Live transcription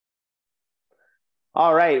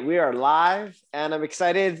All right, we are live, and I'm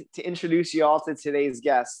excited to introduce you all to today's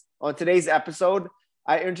guest. On today's episode,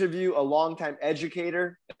 I interview a longtime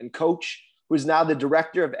educator and coach who is now the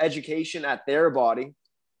director of education at Therabody.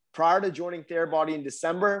 Prior to joining Therabody in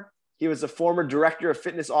December, he was a former director of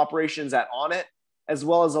fitness operations at Onnit, as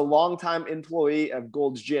well as a longtime employee of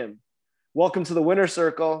Gold's Gym. Welcome to the Winner's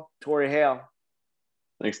Circle, Tory Hale.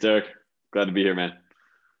 Thanks, Derek. Glad to be here, man.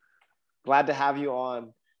 Glad to have you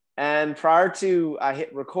on. And prior to I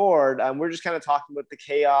hit record, we're just kind of talking about the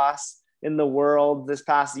chaos in the world this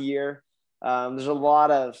past year. There's a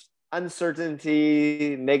lot of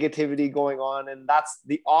uncertainty, negativity going on, and that's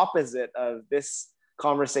the opposite of this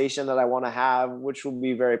conversation that I want to have, which will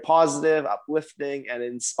be very positive, uplifting, and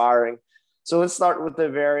inspiring. So let's start with a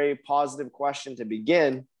very positive question to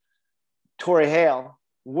begin. Tory Hale,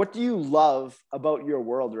 what do you love about your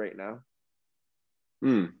world right now?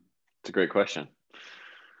 It's a great question.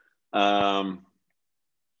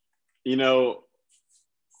 You know,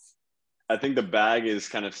 I think the bag is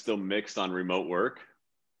kind of still mixed on remote work.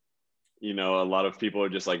 You know, a lot of people are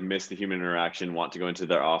just like miss the human interaction, want to go into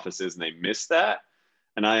their offices and they miss that.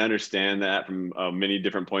 And I understand that from many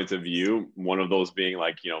different points of view. One of those being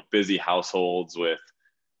like, busy households with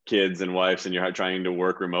kids and wives and you're trying to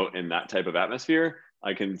work remote in that type of atmosphere.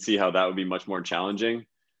 I can see how that would be much more challenging.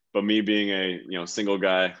 But me being a single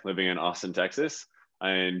guy living in Austin, Texas,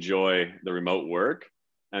 I enjoy the remote work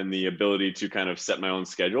and the ability to kind of set my own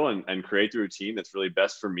schedule and create the routine that's really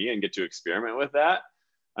best for me and get to experiment with that.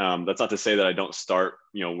 That's not to say that I don't start,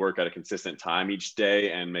 work at a consistent time each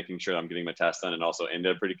day and making sure I'm getting my tasks done and also end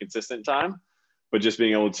at a pretty consistent time. But just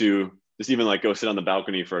being able to just even like go sit on the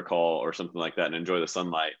balcony for a call or something like that and enjoy the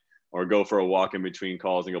sunlight, or go for a walk in between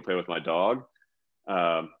calls and go play with my dog.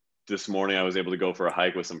 This morning I was able to go for a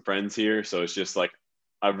hike with some friends here. So it's just like,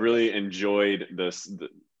 I've really enjoyed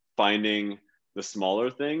finding the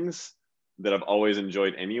smaller things that I've always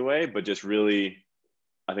enjoyed anyway, but just really,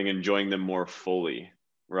 I think, enjoying them more fully,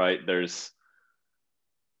 right?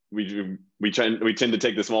 We tend to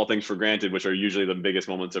take the small things for granted, which are usually the biggest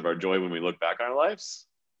moments of our joy when we look back on our lives,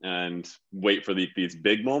 and wait for these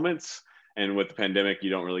big moments. And with the pandemic,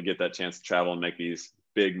 you don't really get that chance to travel and make these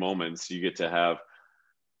big moments. You get to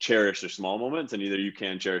cherish the small moments, and either you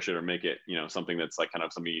can cherish it or make it, something that's like kind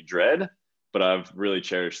of something you dread. But I've really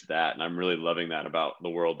cherished that, and I'm really loving that about the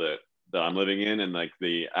world that I'm living in, and like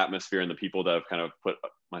the atmosphere and the people that I've kind of put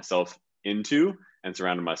myself into and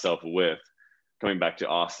surrounded myself with. Coming back to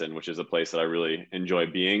Austin, which is a place that I really enjoy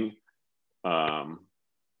being. I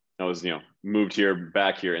was, moved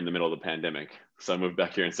back here in the middle of the pandemic. So I moved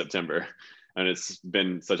back here in September, and it's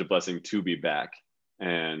been such a blessing to be back,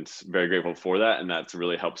 and very grateful for that. And that's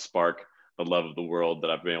really helped spark the love of the world that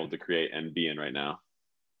I've been able to create and be in right now.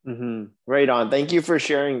 Mm-hmm. Right on. Thank you for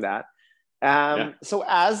sharing that. Yeah. So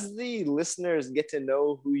as the listeners get to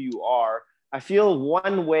know who you are, I feel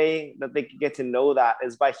one way that they can get to know that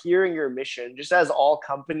is by hearing your mission. Just as all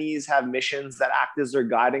companies have missions that act as their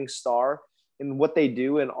guiding star in what they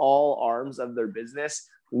do in all arms of their business,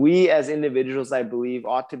 we as individuals, I believe,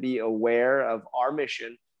 ought to be aware of our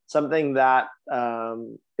mission, something that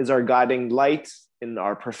is our guiding light in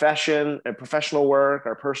our profession, and professional work,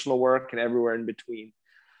 our personal work, and everywhere in between.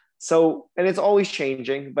 So, and it's always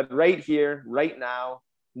changing, but right here, right now,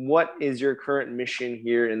 what is your current mission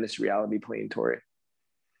here in this reality plane, Tory?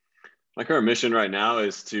 My current mission right now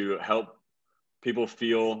is to help people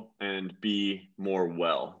feel and be more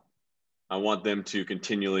well. I want them to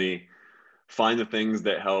continually find the things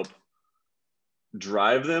that help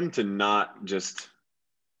drive them to not just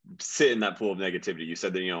sit in that pool of negativity. You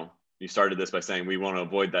said that, you started this by saying we want to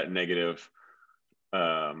avoid that negative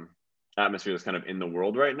atmosphere that's kind of in the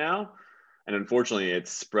world right now. And unfortunately,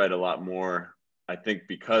 it's spread a lot more, I think,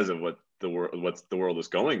 because of what the world is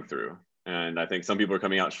going through. And I think some people are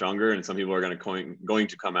coming out stronger, and some people are going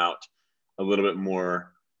to come out a little bit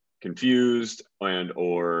more confused and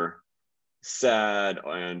or sad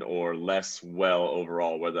and or less well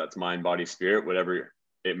overall, whether that's mind, body, spirit, whatever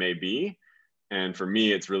it may be. And for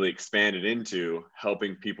me, it's really expanded into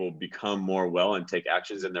helping people become more well and take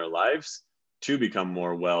actions in their lives to become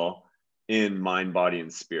more well in mind, body,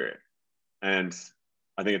 and spirit. And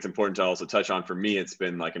I think it's important to also touch on, for me, it's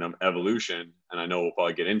been like an evolution, and I know we'll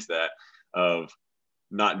probably get into that, of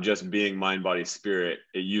not just being mind, body, spirit.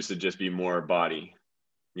 It used to just be more body.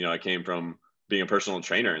 I came from being a personal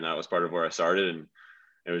trainer, and that was part of where I started. And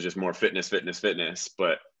it was just more fitness. But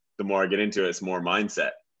the more I get into it, it's more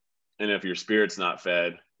mindset. And if your spirit's not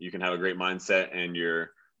fed, you can have a great mindset and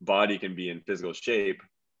your body can be in physical shape,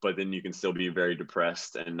 but then you can still be very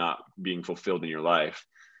depressed and not being fulfilled in your life.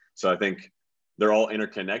 So I think they're all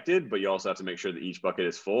interconnected, but you also have to make sure that each bucket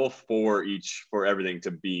is full for everything to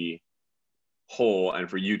be whole and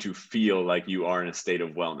for you to feel like you are in a state of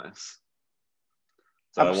wellness.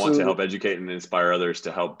 So I want to help educate and inspire others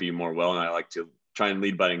to help be more well. And I like to try and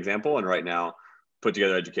lead by example. And right now, put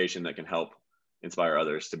together education that can help inspire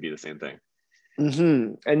others to be the same thing.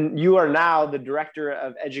 Mm-hmm. And you are now the director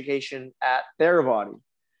of education at Therabody.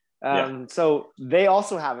 So they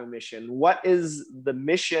also have a mission. What is the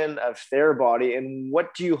mission of Therabody, and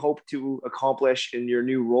what do you hope to accomplish in your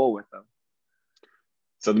new role with them?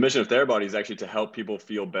 So the mission of Therabody is actually to help people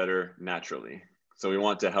feel better naturally. So we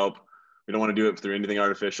want to help. We don't want to do it through anything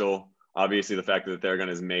artificial. Obviously, the fact that the Theragun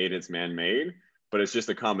is made, it's man-made, but it's just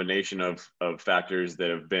a combination of factors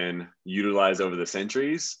that have been utilized over the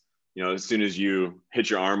centuries. You know, as soon as you hit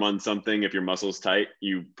your arm on something, if your muscle's tight,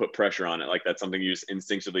 you put pressure on it. Like that's something you just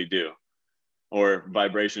instinctively do. Or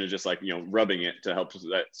vibration is just like, you know, rubbing it to help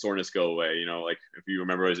that soreness go away. You know, like if you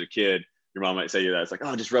remember as a kid, your mom might say to you that it's like,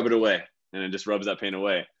 oh, just rub it away. And it just rubs that pain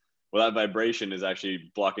away. Well, that vibration is actually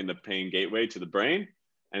blocking the pain gateway to the brain.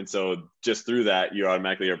 And so just through that, you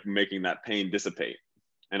automatically are making that pain dissipate.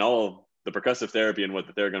 And all the percussive therapy and what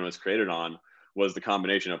the Theragun was created on was the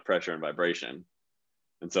combination of pressure and vibration.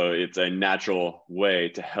 And so it's a natural way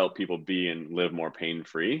to help people be and live more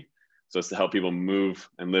pain-free. So it's to help people move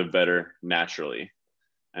and live better naturally.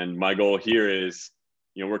 And my goal here is,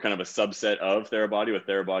 you know, we're kind of a subset of Therabody with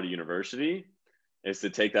Therabody University, is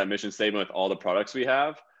to take that mission statement with all the products we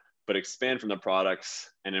have, but expand from the products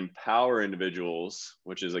and empower individuals,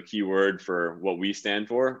 which is a key word for what we stand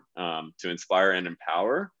for, to inspire and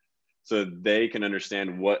empower, so they can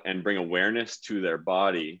understand what and bring awareness to their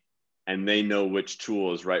body, and they know which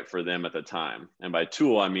tool is right for them at the time. And by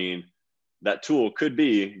tool, I mean that tool could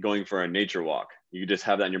be going for a nature walk. You just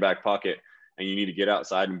have that in your back pocket and you need to get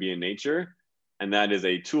outside and be in nature. And that is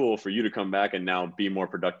a tool for you to come back and now be more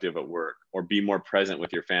productive at work or be more present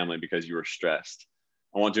with your family because you were stressed.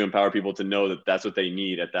 I want to empower people to know that that's what they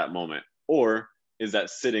need at that moment. Or is that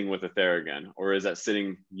sitting with a Theragun? Or is that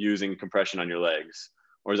sitting using compression on your legs?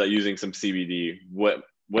 Or is that using some CBD?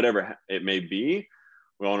 Whatever it may be,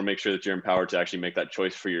 we want to make sure that you're empowered to actually make that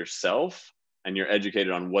choice for yourself, and you're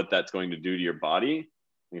educated on what that's going to do to your body.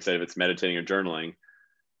 Like I said, if it's meditating or journaling,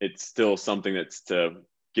 it's still something that's to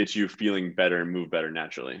get you feeling better and move better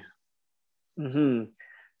naturally. Mm-hmm.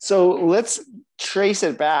 So let's trace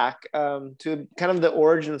it back to kind of the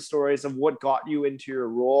origin stories of what got you into your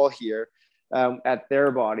role here at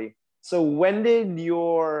Therabody. So when did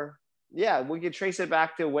we could trace it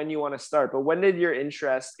back to when you want to start, but when did your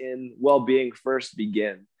interest in well-being first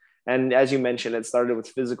begin? And as you mentioned, it started with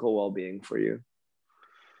physical well-being for you.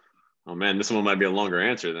 Oh man, this one might be a longer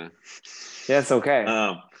answer then. Yeah, it's okay.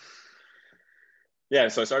 Yeah,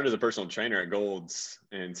 so I started as a personal trainer at Gold's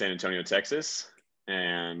in San Antonio, Texas.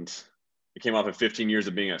 And it came off of 15 years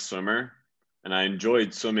of being a swimmer. And I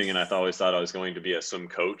enjoyed swimming, and I always thought I was going to be a swim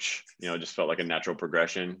coach. You know, it just felt like a natural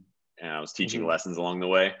progression. And I was teaching lessons along the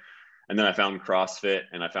way. And then I found CrossFit,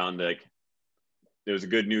 and I found like it was a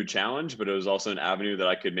good new challenge, but it was also an avenue that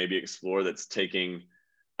I could maybe explore that's taking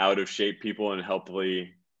out of shape people and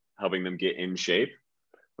helping them get in shape,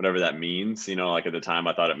 whatever that means. You know, like at the time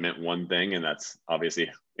I thought it meant one thing, and that's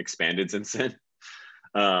obviously expanded since then.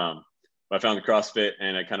 I found the CrossFit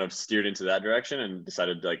and I kind of steered into that direction and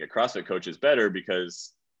decided like a CrossFit coach is better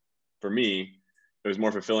because for me, it was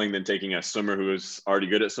more fulfilling than taking a swimmer who was already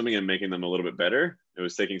good at swimming and making them a little bit better. It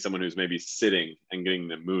was taking someone who's maybe sitting and getting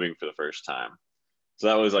them moving for the first time. So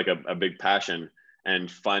that was like a big passion, and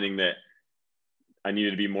finding that I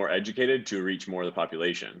needed to be more educated to reach more of the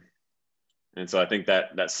population. And so I think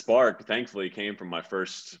that spark thankfully came from my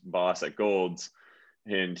first boss at Gold's.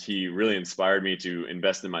 And he really inspired me to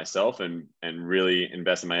invest in myself and really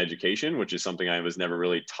invest in my education, which is something I was never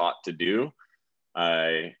really taught to do.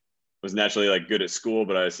 I was naturally like good at school,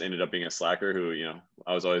 but I just ended up being a slacker who, you know,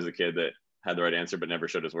 I was always the kid that had the right answer, but never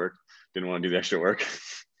showed his work. Didn't want to do the extra work.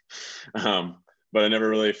 But I never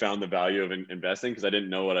really found the value of investing because I didn't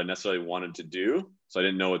know what I necessarily wanted to do. So I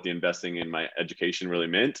didn't know what the investing in my education really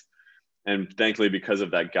meant. And thankfully, because of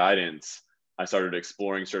that guidance, I started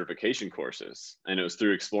exploring certification courses. And it was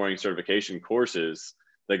through exploring certification courses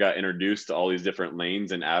that got introduced to all these different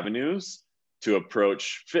lanes and avenues to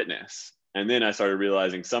approach fitness. And then I started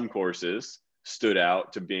realizing some courses stood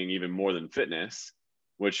out to being even more than fitness,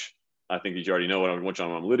 which I think you already know which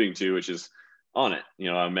one I'm alluding to, which is Onnit.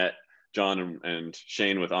 You know, I met John and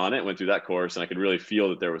Shane with Onnit, went through that course, and I could really feel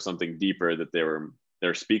that there was something deeper that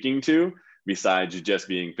they're speaking to besides just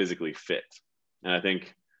being physically fit. And I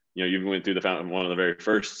think, you know, you went through one of the very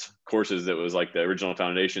first courses that was like the original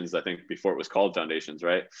foundations, I think before it was called foundations,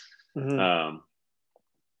 right?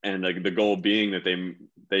 And like the goal being that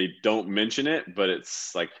they don't mention it, but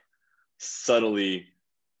it's like subtly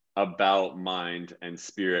about mind and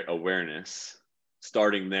spirit awareness,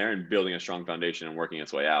 starting there and building a strong foundation and working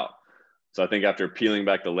its way out. So I think after peeling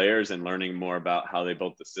back the layers and learning more about how they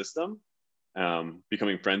built the system,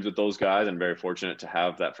 becoming friends with those guys, and very fortunate to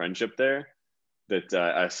have that friendship there, that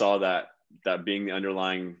I saw that being the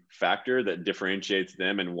underlying factor that differentiates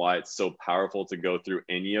them and why it's so powerful to go through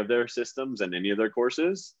any of their systems and any of their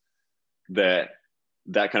courses, that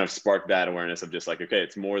kind of sparked that awareness of just like, okay,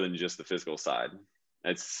 it's more than just the physical side.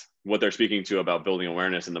 It's what they're speaking to about building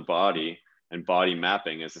awareness in the body, and body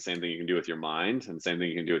mapping is the same thing you can do with your mind and the same thing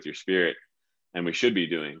you can do with your spirit, and we should be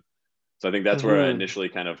doing. So I think that's where I initially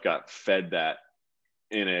kind of got fed that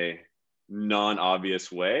in a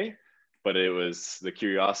non-obvious way, but it was the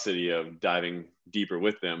curiosity of diving deeper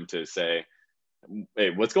with them to say, hey,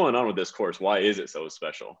 what's going on with this course? Why is it so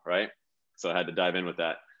special, right? So I had to dive in with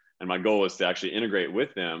that. And my goal was to actually integrate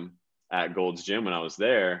with them at Gold's Gym when I was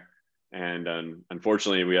there. And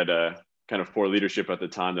unfortunately, we had a kind of poor leadership at the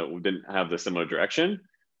time that didn't have the similar direction.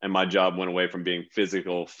 And my job went away from being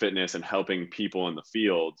physical fitness and helping people in the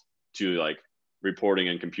field to like reporting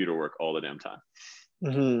and computer work all the damn time.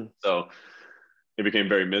 Mm-hmm. So it became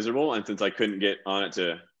very miserable. And since I couldn't get on it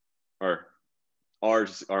to, or our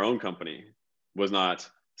own company was not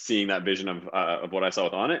seeing that vision of what I saw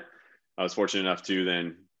with Onnit, I was fortunate enough to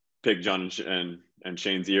then pick John and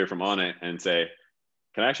Shane's ear from Onnit and say,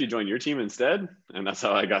 can I actually join your team instead? And that's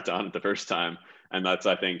how I got to Onnit the first time. And that's,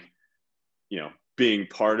 I think, being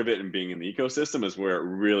part of it and being in the ecosystem is where it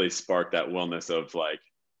really sparked that wellness of like,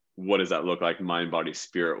 what does that look like mind, body,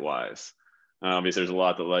 spirit wise? Obviously there's a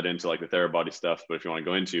lot that led into like the Therabody stuff, but if you want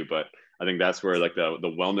to go into, but I think that's where like the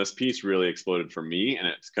wellness piece really exploded for me. And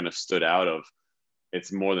it's kind of stood out of,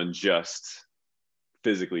 it's more than just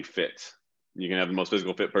physically fit. You can have the most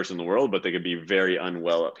physical fit person in the world, but they could be very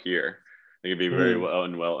unwell up here. They could be very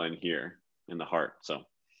unwell in here in the heart. So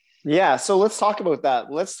yeah, so let's talk about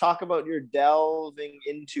that. Let's talk about your delving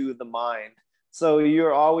into the mind. So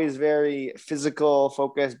you're always very physical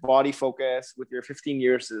focused, body focused with your 15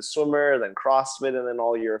 years as a swimmer, then CrossFit, and then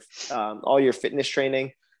all your fitness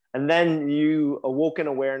training. And then you awoke an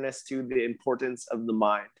awareness to the importance of the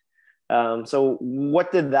mind. So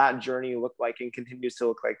what did that journey look like and continues to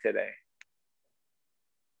look like today?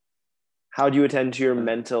 How do you attend to your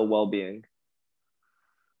mental well-being?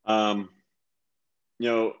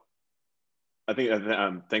 I think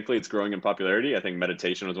thankfully it's growing in popularity. I think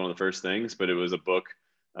meditation was one of the first things, but it was a book,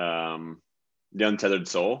 The Untethered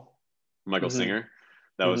Soul, Michael Singer.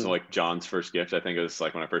 That was like John's first gift. I think it was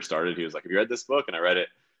like when I first started, he was like, have you read this book? And I read it,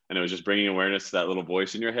 and it was just bringing awareness to that little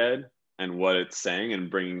voice in your head and what it's saying, and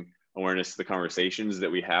bringing awareness to the conversations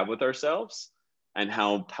that we have with ourselves and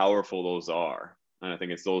how powerful those are. And I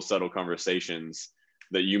think it's those subtle conversations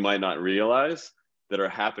that you might not realize that are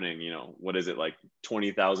happening. What is it, like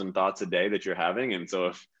 20,000 thoughts a day that you're having? And so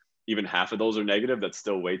if even half of those are negative, that's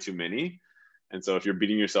still way too many. And so if you're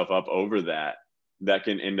beating yourself up over that, that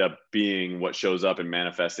can end up being what shows up and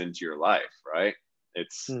manifests into your life, right?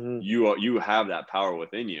 It's you have that power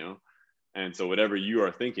within you. And so whatever you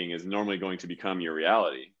are thinking is normally going to become your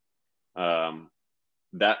reality.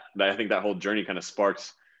 That I think that whole journey kind of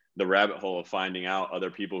sparks the rabbit hole of finding out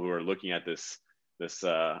other people who are looking at this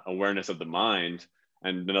awareness of the mind.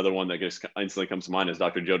 And another one that just instantly comes to mind is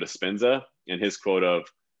Dr. Joe Dispenza and his quote of,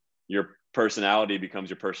 your personality becomes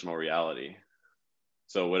your personal reality.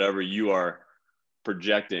 So whatever you are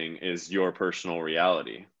projecting is your personal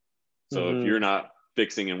reality. So if you're not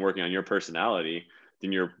fixing and working on your personality,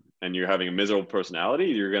 then you're having a miserable personality,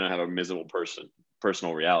 you're going to have a miserable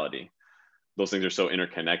personal reality. Those things are so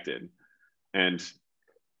interconnected. And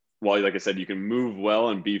while, like I said, you can move well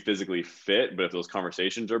and be physically fit, but if those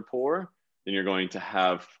conversations are poor, then you're going to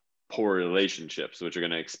have poor relationships, which are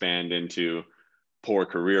going to expand into poor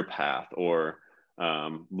career path or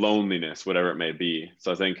loneliness, whatever it may be.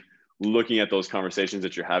 So I think looking at those conversations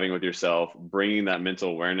that you're having with yourself, bringing that mental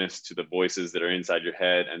awareness to the voices that are inside your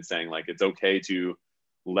head and saying like, it's okay to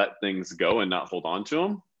let things go and not hold on to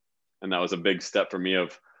them. And that was a big step for me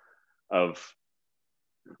of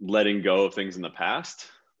letting go of things in the past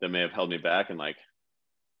that may have held me back, and like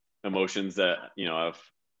emotions that, I've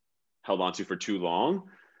held on to for too long.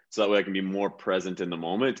 So that way I can be more present in the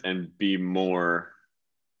moment and be more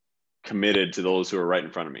committed to those who are right in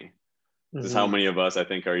front of me. This is how many of us, I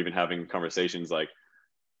think, are even having conversations. Like,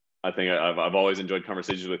 I think I've always enjoyed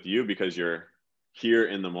conversations with you because you're here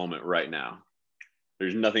in the moment right now.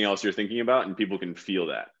 There's nothing else you're thinking about, and people can feel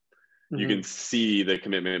that. You can see the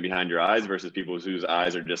commitment behind your eyes versus people whose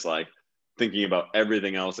eyes are just like thinking about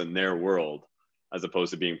everything else in their world. as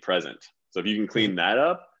opposed to being present. So if you can clean that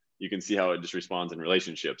up, you can see how it just responds in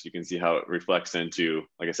relationships. You can see how it reflects into,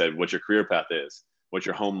 like I said, what your career path is, what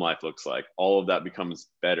your home life looks like. All of that becomes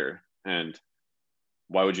better. And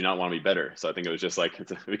why would you not want to be better? So I think it was just like,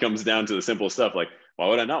 it comes down to the simple stuff. Like, why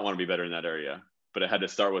would I not want to be better in that area? But it had to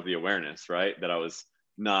start with the awareness, right? That I was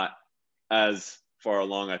not as far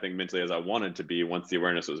along, I think, mentally as I wanted to be once the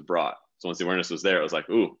awareness was brought. So once the awareness was there, I was like,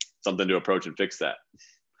 ooh, something to approach and fix that.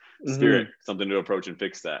 Spirit, something to approach and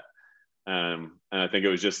fix that. And I think it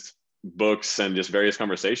was just books and just various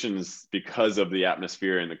conversations because of the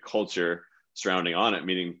atmosphere and the culture surrounding Onnit,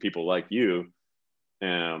 meeting people like you.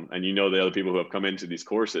 And you know, the other people who have come into these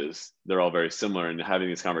courses, they're all very similar, and having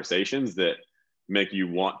these conversations that make you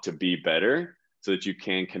want to be better so that you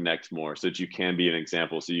can connect more, so that you can be an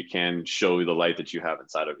example, so you can show the light that you have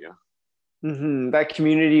inside of you. That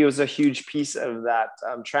community was a huge piece of that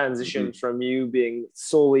transition from you being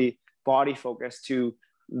solely body focused to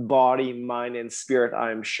body, mind, and spirit,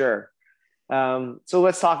 I'm sure. So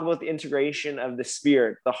let's talk about the integration of the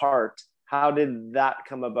spirit, the heart. How did that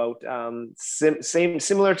come about?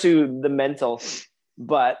 Similar to the mental,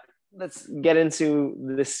 but let's get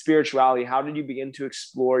into the spirituality. How did you begin to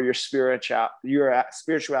explore your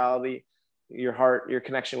spirituality, your heart, your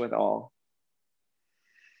connection with all?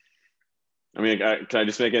 I mean, can I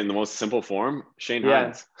just make it in the most simple form? Shane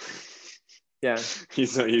Hines. Yeah.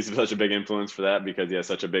 He's such a big influence for that because he has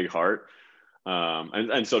such a big heart.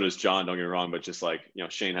 And so does John, don't get me wrong, but just like, you know,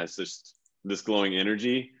 Shane has this glowing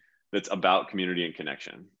energy that's about community and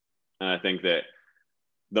connection. And I think that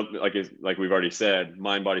like we've already said,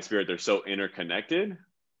 mind, body, spirit, they're so interconnected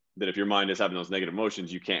that if your mind is having those negative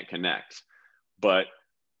emotions, you can't connect. But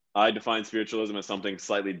I define spiritualism as something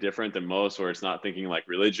slightly different than most, where it's not thinking like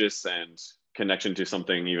religious and connection to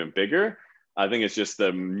something even bigger. I think it's just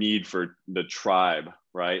the need for the tribe,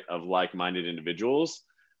 right, of like-minded individuals.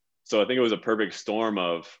 So I think it was a perfect storm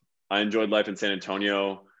of, I enjoyed life in San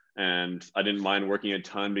Antonio and I didn't mind working a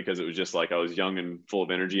ton because it was just like I was young and full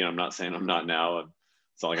of energy. And I'm not saying I'm not now.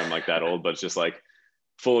 It's not like I'm like that old, but it's just like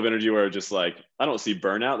full of energy where just like, I don't see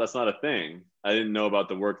burnout. That's not a thing. I didn't know about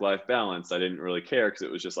the work-life balance. I didn't really care because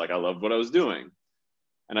it was just like, I loved what I was doing.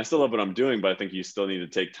 And I still love what I'm doing, but I think you still need to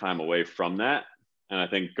take time away from that. And I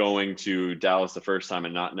think going to Dallas the first time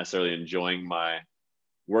and not necessarily enjoying my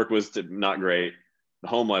work was not great. The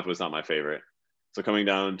home life was not my favorite. So coming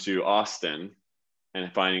down to Austin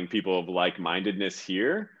and finding people of like-mindedness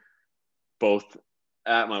here, both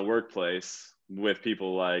at my workplace with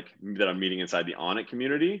people like that I'm meeting inside the Onnit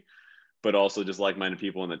community, but also just like-minded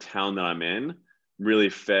people in the town that I'm in, really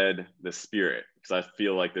fed the spirit. Because I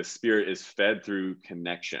feel like the spirit is fed through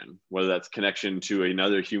connection, whether that's connection to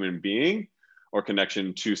another human being or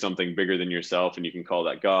connection to something bigger than yourself. And you can call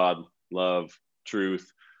that God, love, truth.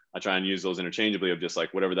 I try and use those interchangeably of just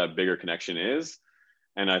like whatever that bigger connection is.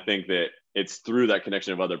 And I think that it's through that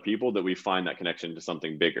connection of other people that we find that connection to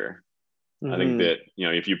something bigger. I think that, you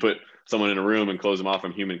know, if you put someone in a room and close them off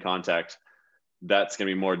from human contact, that's going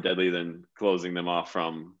to be more deadly than closing them off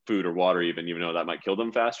from food or water, even though that might kill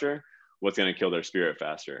them faster. What's going to kill their spirit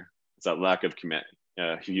faster? It's that lack of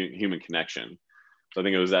human connection. So I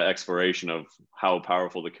think it was that exploration of how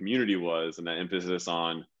powerful the community was and that emphasis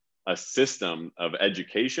on a system of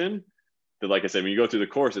education that, like I said, when you go through the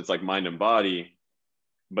course, it's like mind and body,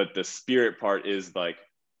 but the spirit part is like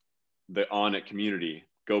the Onnit community.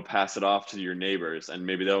 Go pass it off to your neighbors, and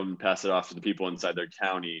maybe they'll pass it off to the people inside their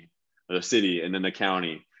county, or the city, and then the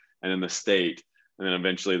county, and then the state, and then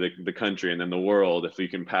eventually the country, and then the world. If we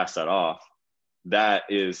can pass that off, that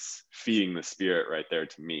is feeding the spirit right there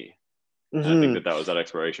to me. And I think that was that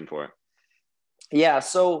exploration for it. Yeah.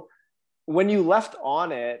 So when you left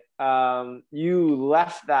Onnit, you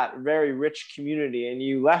left that very rich community and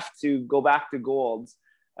you left to go back to Gold's.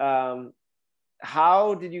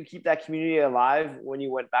 How did you keep that community alive when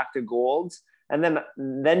you went back to Gold's? And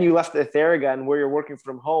then you left the Theragun where you're working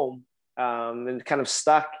from home and kind of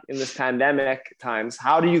stuck in this pandemic times.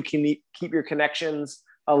 How do you keep your connections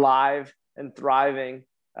alive and thriving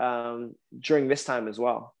during this time as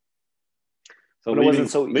well? So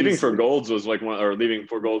leaving for Gold's was like leaving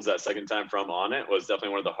for Gold's that second time from Onnit was definitely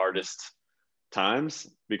one of the hardest times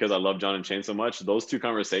because I love John and Shane so much. Those two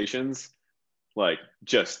conversations like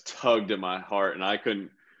just tugged at my heart, and I couldn't,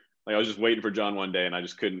 like, I was just waiting for John one day and I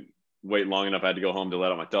just couldn't wait long enough. I had to go home to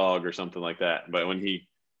let out my dog or something like that. But when he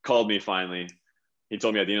called me finally, he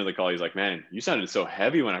told me at the end of the call, he's like, man, you sounded so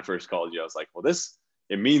heavy when I first called you. I was like, well,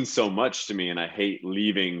 it means so much to me, and I hate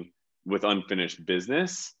leaving with unfinished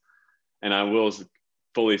business. And I will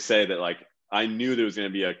fully say that, like, I knew there was going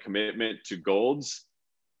to be a commitment to Gold's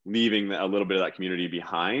leaving a little bit of that community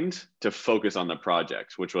behind to focus on the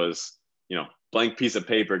project, which was, blank piece of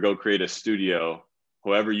paper, go create a studio,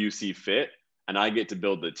 whoever you see fit, and I get to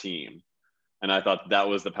build the team. And I thought that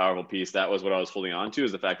was the powerful piece. That was what I was holding on to,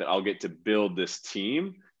 is the fact that I'll get to build this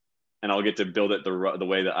team, and I'll get to build it the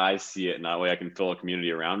way that I see it. And that way I can fill a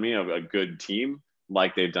community around me of a good team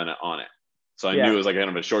like they've done it on it. So I knew it was like kind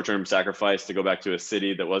of a short-term sacrifice to go back to a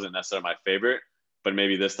city that wasn't necessarily my favorite, but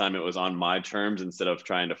maybe this time it was on my terms instead of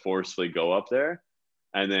trying to forcefully go up there.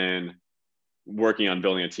 And then working on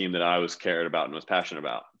building a team that I was cared about and was passionate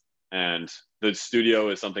about. And the studio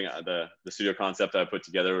is something, the studio concept I put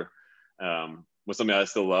together was something I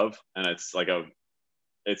still love. And it's like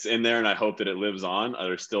it's in there, and I hope that it lives on.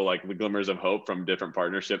 There's still like the glimmers of hope from different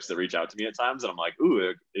partnerships that reach out to me at times. And I'm like,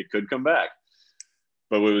 ooh, it could come back.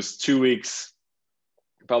 But it was 2 weeks,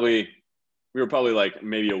 we were probably like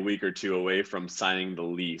maybe a week or two away from signing the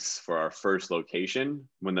lease for our first location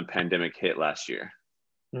when the pandemic hit last year.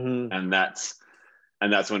 Mm-hmm. And that's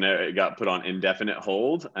when it got put on indefinite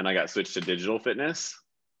hold, and I got switched to digital fitness,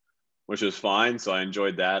 which was fine. So I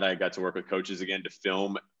enjoyed that. I got to work with coaches again to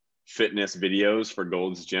film fitness videos for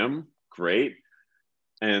Gold's Gym. Great.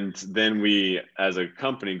 And then we, as a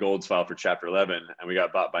company, Gold's filed for Chapter 11, and we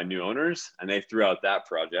got bought by new owners, and they threw out that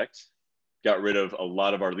project, got rid of a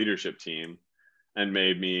lot of our leadership team, and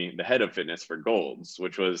made me the head of fitness for Gold's,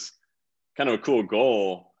 which was kind of a cool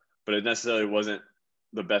goal, but it necessarily wasn't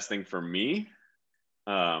the best thing for me.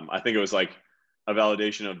 I think it was like a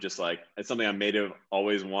validation of just like, it's something I may have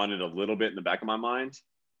always wanted a little bit in the back of my mind,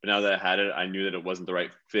 but now that I had it, I knew that it wasn't the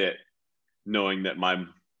right fit, knowing that my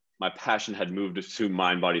passion had moved to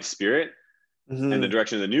mind, body, spirit. Mm-hmm. And the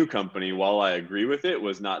direction of the new company, while I agree with it,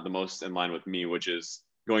 was not the most in line with me, which is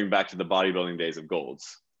going back to the bodybuilding days of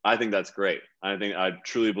Gold's. I think that's great. I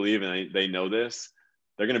truly believe, and they know this,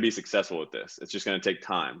 they're going to be successful with this. It's just going to take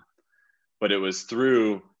time. But it was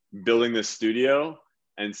through building this studio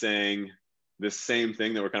and saying this same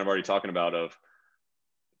thing that we're kind of already talking about, of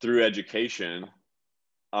through education,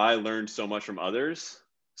 I learned so much from others.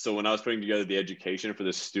 So when I was putting together the education for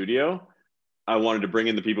this studio, I wanted to bring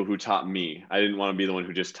in the people who taught me. I didn't want to be the one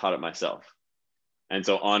who just taught it myself. And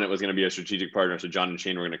so Onnit was going to be a strategic partner. So John and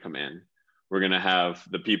Shane were going to come in. We're going to have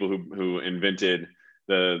the people who invented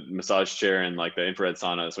the massage chair and like the infrared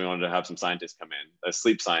sauna. So we wanted to have some scientists come in, a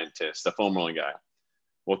sleep scientist, a foam rolling guy.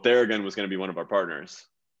 Well, Theragun was going to be one of our partners.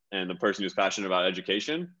 And the person who's passionate about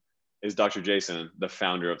education is Dr. Jason, the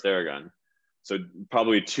founder of Theragun. So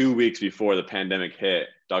probably 2 weeks before the pandemic hit,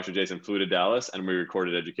 Dr. Jason flew to Dallas and we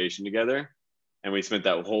recorded education together. And we spent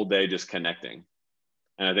that whole day just connecting.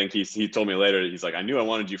 And I think he told me later, he's like, I knew I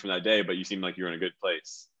wanted you from that day, but you seemed like you were in a good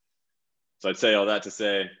place. So I'd say all that to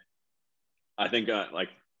say, I think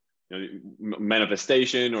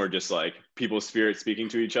manifestation, or just like people's spirits speaking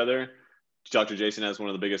to each other. Dr. Jason has one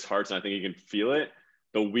of the biggest hearts, and I think he can feel it.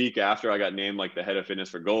 The week after I got named like the head of fitness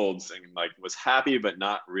for Gold's, and like was happy, but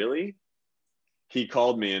not really, he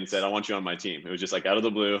called me and said, I want you on my team. It was just like out of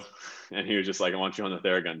the blue. And he was just like, I want you on the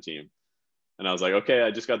Theragun team. And I was like, okay,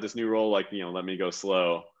 I just got this new role, like, let me go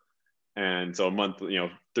slow. And so a month, 3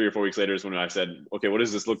 or 4 weeks later is when I said, okay, what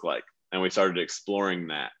does this look like? And we started exploring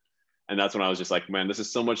that. And that's when I was just like, man, this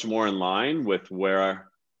is so much more in line with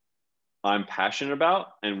where I'm passionate about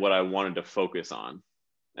and what I wanted to focus on.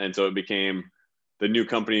 And so it became the new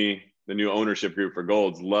company, the new ownership group for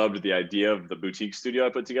Gold's loved the idea of the boutique studio I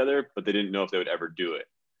put together, but they didn't know if they would ever do it.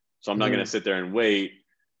 So I'm not going to sit there and wait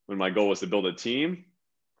when my goal was to build a team.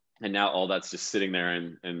 And now all that's just sitting there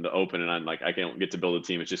in the open. And I'm like, I can't get to build a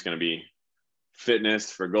team. It's just going to be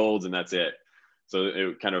fitness for Gold's, and that's it. So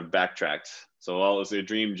it kind of backtracked. So while it was a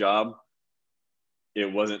dream job,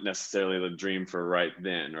 it wasn't necessarily the dream for right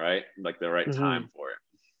then, right? Like the right time for it.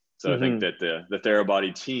 So I think that the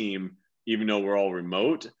Therabody team, even though we're all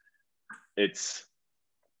remote, it's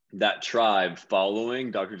that tribe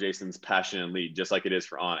following Dr. Jason's passion and lead, just like it is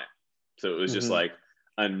for Onnit. So it was just like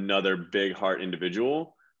another big heart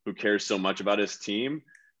individual who cares so much about his team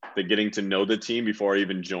that getting to know the team before I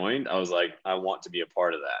even joined, I was like, I want to be a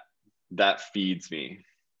part of that. That feeds me.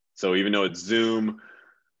 So even though it's Zoom,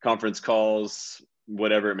 conference calls,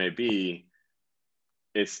 whatever it may be,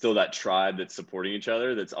 it's still that tribe that's supporting each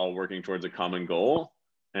other, that's all working towards a common goal.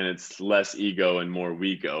 And it's less ego and more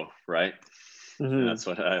we go, right? And that's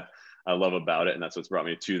what I love about it. And that's what's brought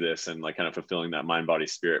me to this, and like kind of fulfilling that mind, body,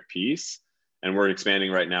 spirit piece. And we're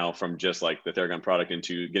expanding right now from just like the Theragun product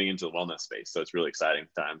into getting into the wellness space. So it's really exciting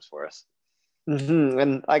times for us.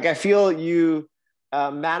 And like, I feel you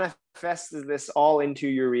manifested this all into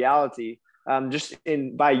your reality, just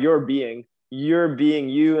by your being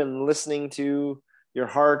you and listening to your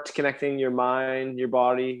heart connecting your mind, your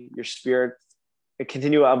body, your spirit. A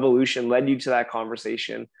continual evolution led you to that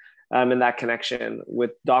conversation, and that connection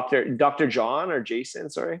with Dr. John or Jason,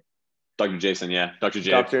 sorry. Dr. Jason, yeah. Dr.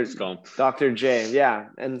 J, Dr. let's call him. Dr. J, yeah.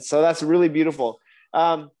 And so that's really beautiful.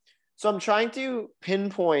 So I'm trying to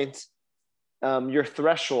pinpoint your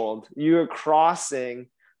threshold. You're crossing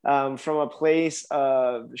from a place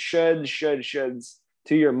of shoulds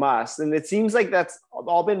to your must. And it seems like that's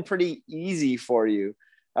all been pretty easy for you.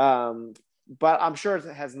 But I'm sure it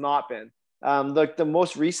has not been. Like the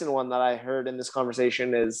most recent one that I heard in this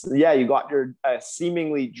conversation is, yeah, you got your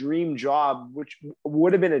seemingly dream job, which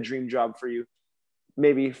would have been a dream job for you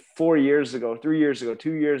maybe 4 years ago, 3 years ago,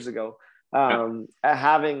 2 years ago,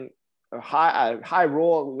 having a high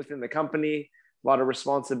role within the company, a lot of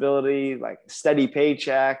responsibility, like steady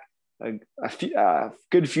paycheck, a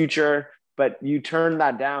good future, but you turned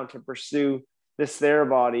that down to pursue this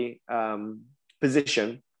Therabody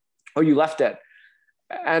position, or you left it.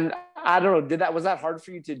 And I don't know, was that hard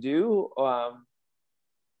for you to do?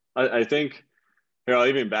 I think, here, I'll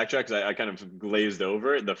even backtrack because I kind of glazed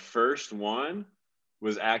over it. The first one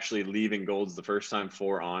was actually leaving Golds the first time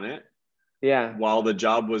for Onnit. Yeah. While the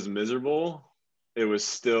job was miserable, there was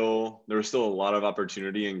still a lot of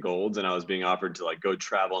opportunity in Golds, and I was being offered to like go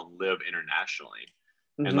travel and live internationally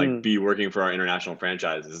and like be working for our international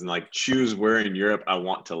franchises and like choose where in Europe I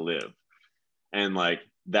want to live. And like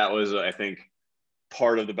that was, I think,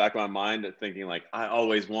 part of the back of my mind, thinking like, I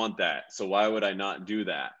always want that, so why would I not do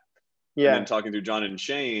that? Yeah. And then talking through John and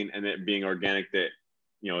Shane and it being organic, that,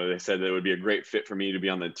 you know, they said that it would be a great fit for me to be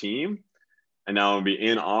on the team. And now I'll be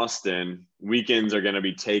in Austin. Weekends are going to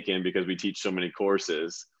be taken because we teach so many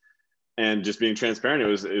courses. And just being transparent, it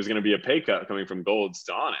was going to be a pay cut coming from Golds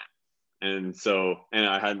to Onnit. And so, and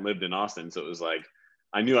I hadn't lived in Austin. So it was like,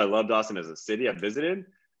 I knew I loved Austin as a city. I visited,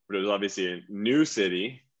 but it was obviously a new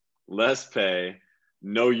city, less pay,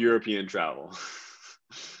 no European travel.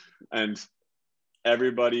 And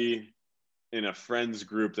everybody in a friends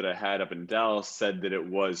group that I had up in Dallas said that it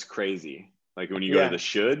was crazy. Like when you go to the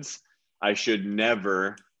shoulds, I should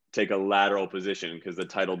never take a lateral position because the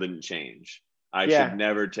title didn't change. I should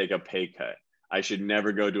never take a pay cut. I should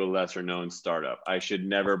never go to a lesser known startup. I should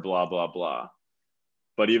never blah, blah, blah.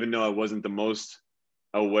 But even though I wasn't the most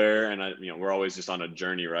aware, and we're always just on a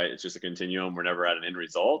journey, right? It's just a continuum. We're never at an end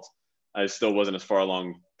result. I still wasn't as far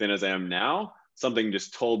along then as I am now. Something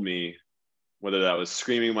just told me, whether that was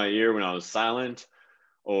screaming in my ear when I was silent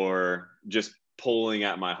or just pulling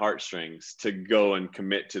at my heartstrings to go and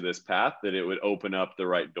commit to this path, that it would open up the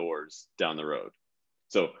right doors down the road.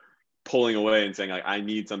 So pulling away and saying, like, I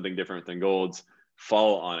need something different than Golds,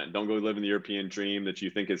 follow Onnit. Don't go live in the European dream that you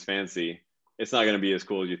think is fancy. It's not going to be as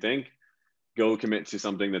cool as you think. Go commit to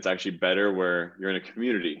something that's actually better, where you're in a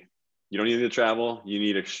community. You don't need to travel. You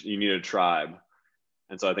need a tribe.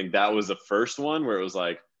 And so I think that was the first one where it was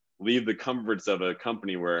like, leave the comforts of a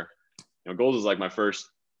company where, Golds was like my first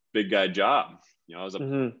big guy job. I was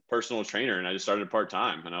a personal trainer, and I just started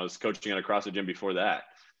part-time, and I was coaching at a CrossFit gym before that.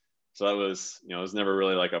 So that was, it was never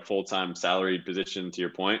really like a full-time salaried position, to your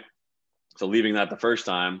point. So leaving that the first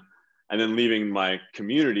time, and then leaving my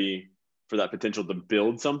community for that potential to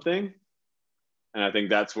build something. And I think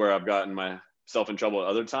that's where I've gotten myself in trouble at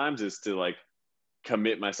other times, is to like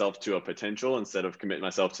commit myself to a potential instead of commit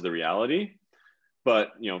myself to the reality.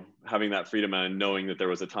 But, having that freedom and knowing that there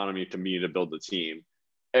was autonomy to me to build the team,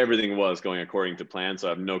 everything was going according to plan. So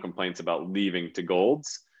I have no complaints about leaving to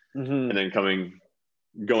Golds. And then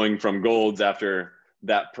going from Golds after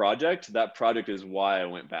that project is why I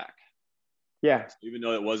went back. Yeah. So even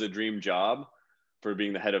though it was a dream job for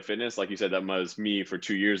being the head of fitness, like you said, that was me for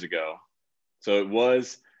 2 years ago. So it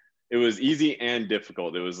was easy and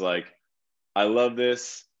difficult. It was like, I love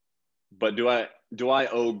this, but do I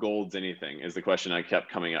owe Golds anything, is the question I kept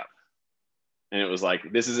coming up. And it was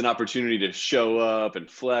like, this is an opportunity to show up and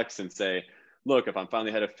flex and say, look, if I'm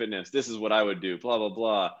finally head of fitness, this is what I would do, blah, blah,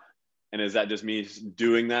 blah. And is that just me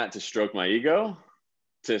doing that to stroke my ego,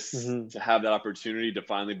 to have that opportunity to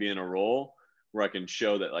finally be in a role where I can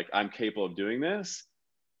show that, like, I'm capable of doing this?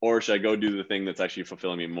 Or should I go do the thing that's actually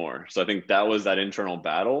fulfilling me more? So I think that was that internal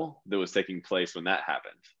battle that was taking place when that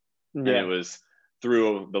happened. And it was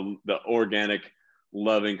through the organic,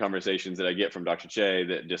 loving conversations that I get from Dr. Che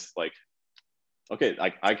that just like, okay,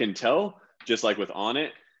 I can tell, just like with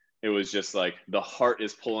Onnit, it was just like the heart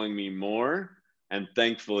is pulling me more. And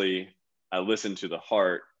thankfully, I listened to the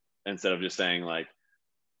heart instead of just saying like,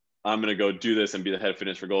 I'm going to go do this and be the head of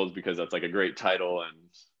fitness for Golds because that's like a great title, and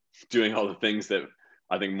doing all the things that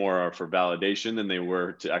I think more are for validation than they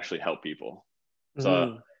were to actually help people.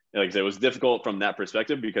 So like I said, it was difficult from that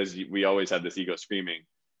perspective because we always had this ego screaming,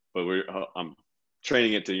 but I'm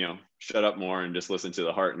training it to, shut up more and just listen to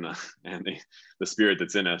the heart and the spirit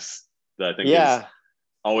that's in us, that I think is Yeah.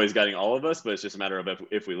 always guiding all of us, but it's just a matter of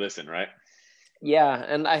if we listen, right? Yeah.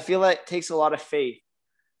 And I feel like it takes a lot of faith.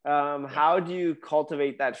 Yeah. How do you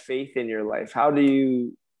cultivate that faith in your life? How do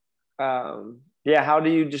you, how do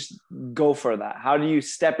you just go for that? How do you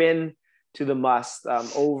step in to the must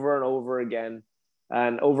over and over again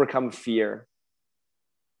and overcome fear?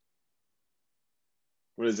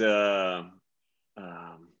 What is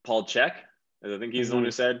Paul Check? I think he's the one who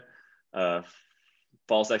Mm-hmm. said, uh,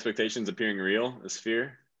 false expectations appearing real is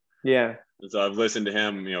fear. Yeah. And so I've listened to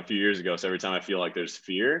him, a few years ago. So every time I feel like there's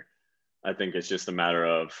fear, I think it's just a matter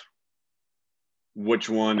of which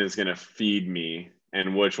one is going to feed me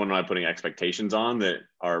and which one am I putting expectations on that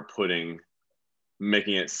are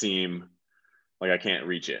making it seem like I can't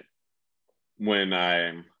reach it.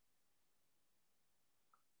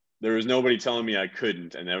 There was nobody telling me I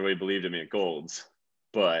couldn't, and everybody believed in me at Gold's,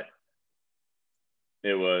 but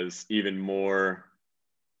it was even more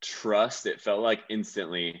trust. It felt like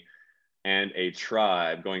instantly, and a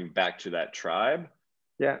tribe, going back to that tribe.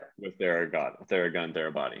 Yeah. With Theragun,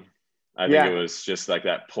 Therabody. I think it Yeah. was just like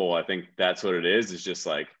that pull. I think that's what it is. It's just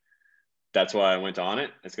like, that's why I went on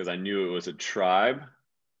it. It's because I knew it was a tribe,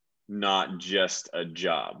 not just a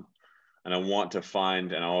job. And I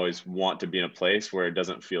always want to be in a place where it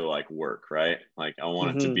doesn't feel like work, right? Like I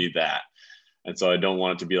want it to Mm-hmm. be that. And so I don't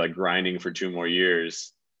want it to be like grinding for 2 more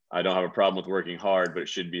years. I don't have a problem with working hard, but it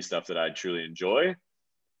should be stuff that I truly enjoy.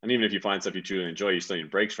 And even if you find stuff you truly enjoy, you still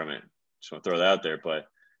need breaks from it. Just want to throw that out there. But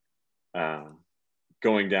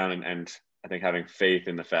going down and I think having faith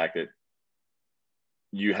in the fact that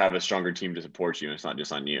you have a stronger team to support you, and it's not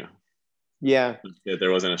just on you. Yeah. That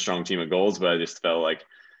there wasn't a strong team of goals, but I just felt like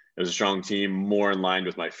it was a strong team more in line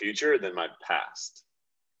with my future than my past.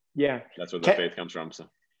 Yeah. That's where the Can, faith comes from. So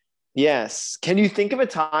yes. Can you think of a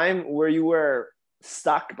time where you were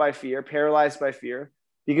stuck by fear, paralyzed by fear?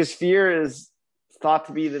 Because fear is thought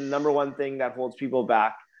to be the number one thing that holds people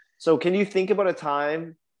back. So can you think about a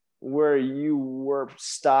time where you were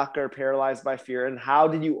stuck or paralyzed by fear, and how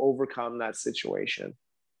did you overcome that situation?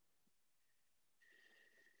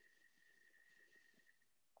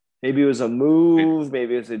 Maybe it was a move,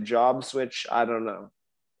 maybe it was a job switch. I don't know.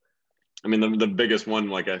 I mean, the biggest one,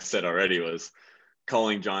 like I said already, was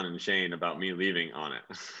calling John and Shane about me leaving Onnit.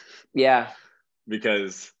 Yeah.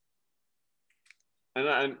 Because, and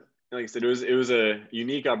like I said, it was a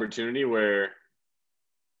unique opportunity where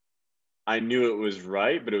I knew it was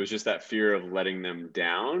right, but it was just that fear of letting them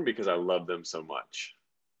down because I love them so much.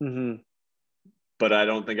 Mm-hmm. But I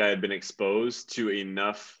don't think I had been exposed to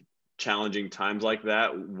enough challenging times like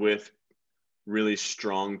that with really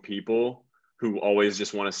strong people who always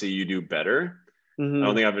just want to see you do better. I don't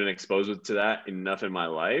Mm-hmm. think I've been exposed to that enough in my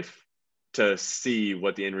life to see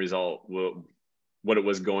what the end result what it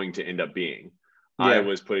was going to end up being. I Yeah.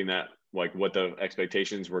 was putting that, like, what the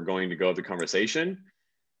expectations were going to go of the conversation.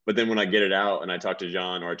 But then when I get it out and I talk to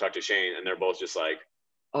John or I talk to Shane, and they're both just like,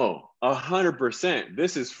 oh, 100%,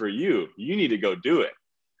 this is for you. You need to go do it.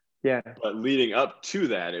 Yeah. But leading up to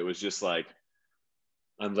that, it was just like,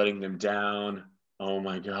 I'm letting them down. Oh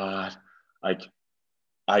my God. Like,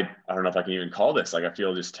 I don't know if I can even call this. Like, I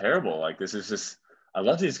feel just terrible. Like, this is just, I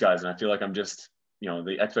love these guys. And I feel like I'm just,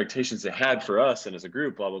 the expectations they had for us and as a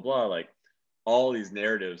group, blah, blah, blah. Like, all these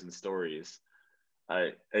narratives and stories.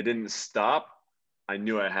 I didn't stop. I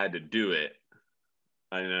knew I had to do it.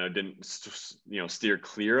 I didn't, steer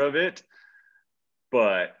clear of it.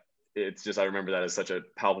 But it's just, I remember that as such a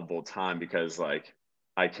palpable time because, like,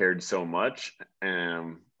 I cared so much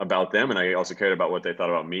about them. And I also cared about what they thought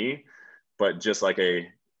about me. But just like a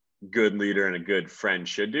good leader and a good friend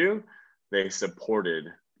should do, they supported,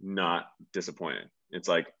 not disappointed. It's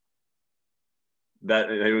like that.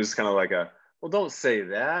 It was kind of like well, don't say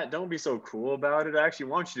that. Don't be so cool about it. I actually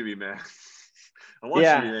want you to be mad. I want you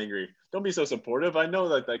to Yeah. be angry. Don't be so supportive. I know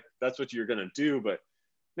that, like, that's what you're gonna do, but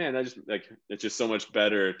man, that just, like, it's just so much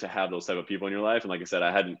better to have those type of people in your life. And like I said,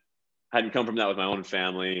 I hadn't come from that with my own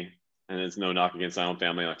family, and it's no knock against my own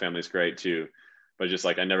family. My family's great too, but just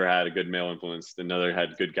like I never had a good male influence. Another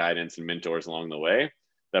had good guidance and mentors along the way.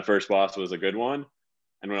 That first boss was a good one,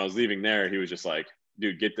 and when I was leaving there, he was just like,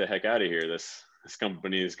 "Dude, get the heck out of here. This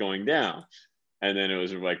company is going down." And then it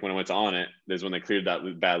was like when I went to Onnit, is when they cleared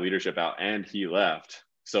that bad leadership out, and he left.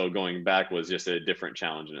 So going back was just a different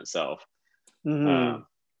challenge in itself. Mm-hmm. Um,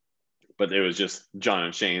 but it was just John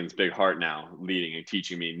and Shane's big heart now leading and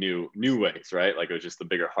teaching me new ways, right? Like, it was just the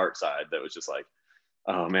bigger heart side that was just like,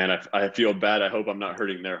 oh man, I feel bad. I hope I'm not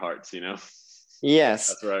hurting their hearts, Yes.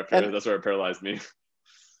 And That's where it paralyzed me.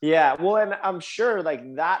 yeah, well, and I'm sure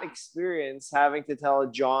like that experience having to tell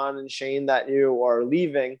John and Shane that you are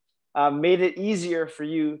leaving made it easier for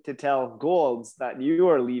you to tell Golds that you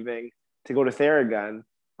are leaving to go to Theragun.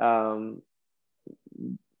 Um,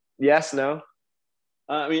 yes, no?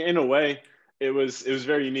 I mean, in a way, it was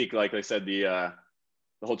very unique. Like I said, the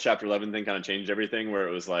whole Chapter 11 thing kind of changed everything. Where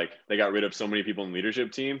it was like they got rid of so many people in the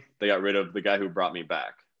leadership team. They got rid of the guy who brought me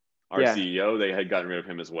back, our Yeah, CEO. They had gotten rid of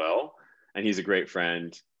him as well, and he's a great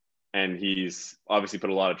friend, and he's obviously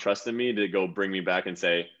put a lot of trust in me to go bring me back and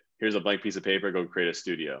say, "Here's a blank piece of paper. Go create a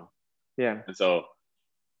studio." yeah, And so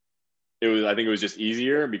I think it was just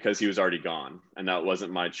easier because he was already gone, and that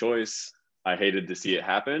wasn't my choice. I hated to see it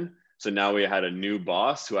happen. So now we had a new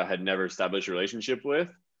boss who I had never established a relationship with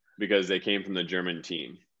because they came from the German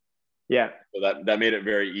team. yeah. So that made it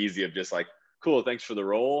very easy of just like, cool, thanks for the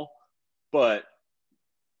role. But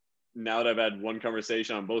now that I've had one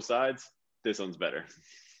conversation on both sides, this one's better.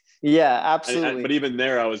 Yeah, But absolutely. even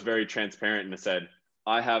there, I was very transparent and said,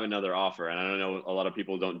 I have another offer. And I don't know, a lot of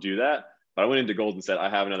people don't do that. But I went into Gold and said, I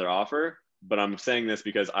have another offer. But I'm saying this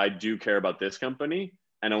because I do care about this company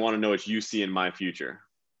and I want to know what you see in my future.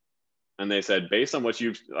 And they said, based on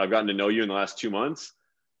I've gotten to know you in the last 2 months,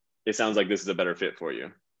 it sounds like this is a better fit for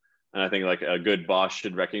you. And I think like a good boss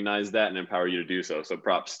should recognize that and empower you to do so. So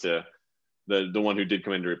props to the one who did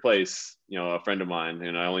come in to replace, a friend of mine,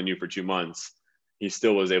 and I only knew for 2 months. He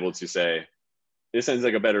still was able to say, this sounds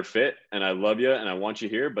like a better fit, and I love you and I want you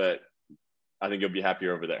here, but I think you'll be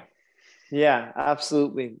happier over there. Yeah,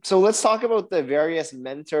 absolutely. So let's talk about the various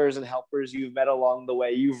mentors and helpers you've met along the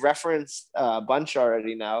way. You've referenced a bunch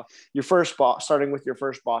already now. Your first boss, starting with your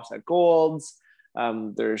first boss at Golds.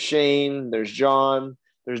 There's Shane, there's John,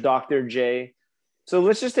 there's Dr. J. So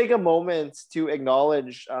let's just take a moment to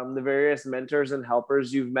acknowledge the various mentors and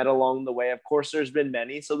helpers you've met along the way. Of course, there's been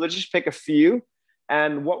many. So let's just pick a few.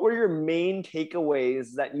 And what were your main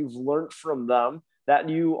takeaways that you've learned from them that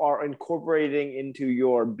you are incorporating into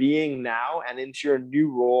your being now and into your new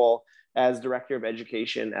role as director of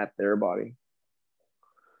education at Therabody?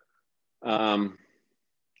 I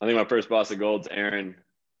think my first boss at Gold's, Aaron,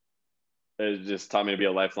 has just taught me to be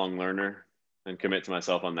a lifelong learner and commit to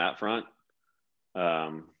myself on that front.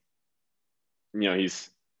 Um, he's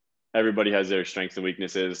everybody has their strengths and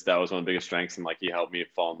weaknesses. That was one of the biggest strengths, and like he helped me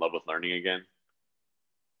fall in love with learning again.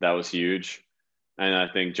 That was huge. And I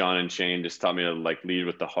think John and Shane just taught me to like lead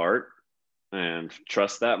with the heart and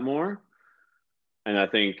trust that more. And I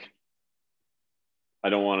think I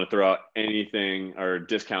don't want to throw out anything or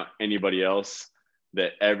discount anybody else,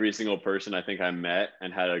 that every single person I think I met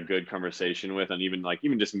and had a good conversation with, and even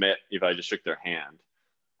just met if I just shook their hand,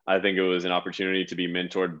 I think it was an opportunity to be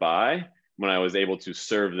mentored by when I was able to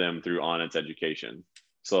serve them through Onnit's education.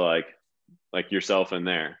 So like yourself in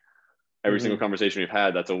there, every single Mm-hmm. conversation we've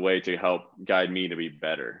had, that's a way to help guide me to be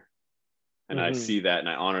better. And I Mm-hmm. see that and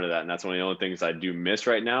I honor that. And that's one of the only things I do miss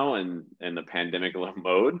right now in the pandemic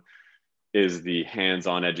mode is the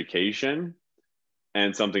hands-on education,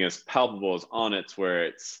 and something as palpable as Onnit's, where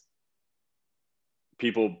it's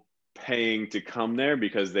people paying to come there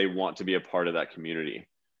because they want to be a part of that community.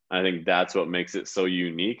 I think that's what makes it so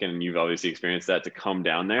unique. And you've obviously experienced that, to come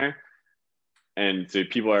down there. And so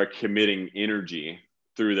people are committing energy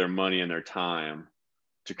through their money and their time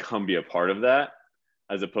to come be a part of that,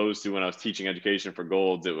 as opposed to when I was teaching education for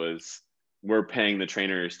Golds, it was, we're paying the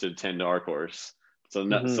trainers to attend our course. So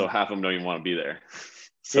Mm-hmm. half of them don't even want to be there.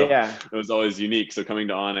 So Yeah. it was always unique. So coming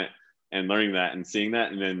to Onnit and learning that and seeing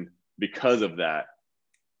that, and then because of that,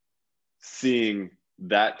 seeing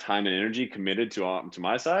that time and energy committed to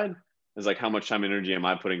my side is like, how much time and energy am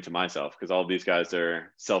I putting to myself? Because all these guys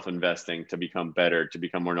are self-investing to become better, to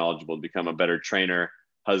become more knowledgeable, to become a better trainer,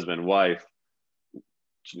 husband, wife,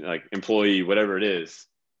 like employee, whatever it is.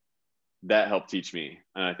 That helped teach me.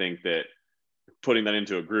 And I think that putting that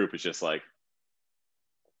into a group is just like,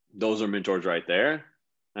 those are mentors right there.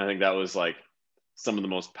 And I think that was like some of the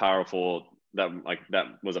most powerful, that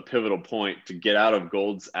was a pivotal point to get out of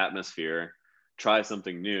Gold's atmosphere, try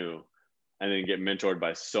something new, and then get mentored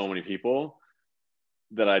by so many people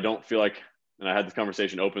that I don't feel like, and I had this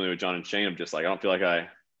conversation openly with John and Shane of just like, I don't feel like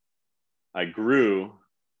I grew,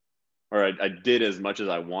 or I did as much as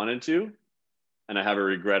I wanted to. And I have a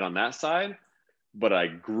regret on that side, but I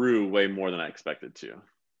grew way more than I expected to.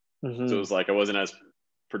 So it Mm-hmm. was like, I wasn't as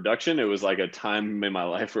production. It was like a time in my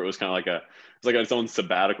life where it was kind of like it's like its own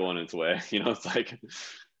sabbatical in its way. It's like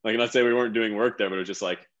not say we weren't doing work there, but it was just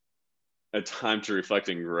like a time to reflect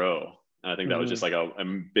and grow. And I think that was just Mm-hmm. like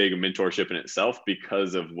a big mentorship in itself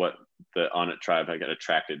because of what the Onnit tribe had got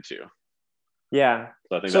attracted to. Yeah.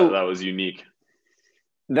 So I think that So was unique.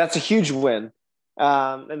 That's a huge win.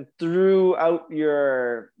 And throughout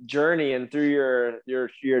your journey and through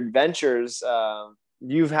your adventures,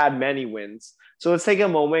 you've had many wins. So let's take a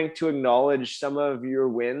moment to acknowledge some of your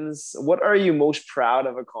wins. What are you most proud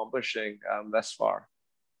of accomplishing thus far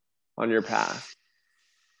on your path?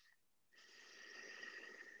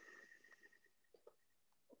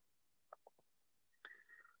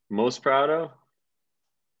 Most proud of?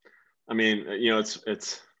 I mean, you know,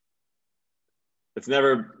 it's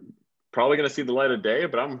never probably going to see the light of day,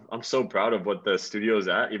 but I'm so proud of what the studio is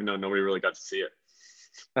at, even though nobody really got to see it.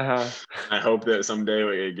 Uh-huh. I hope that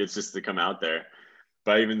someday it gets just to come out there.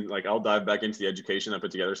 But even like I'll dive back into the education I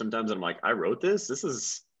put together sometimes, and I'm like, I wrote this.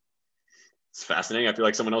 It's fascinating. I feel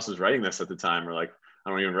like someone else was writing this at the time, or like I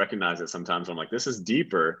don't even recognize it sometimes. I'm like, this is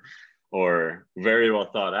deeper or very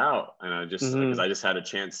well thought out. And I just because Mm-hmm. I just had a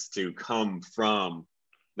chance to come from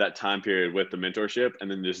that time period with the mentorship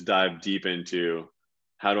and then just dive deep into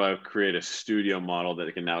how do I create a studio model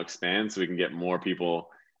that can now expand so we can get more people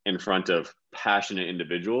in front of passionate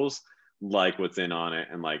individuals like what's in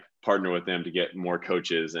Onnit and like partner with them to get more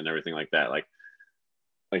coaches and everything like that. Like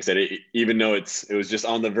I said, even though it was just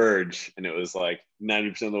on the verge and it was like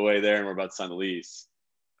 90% of the way there and we're about to sign the lease,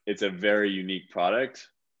 it's a very unique product.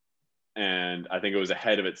 And I think it was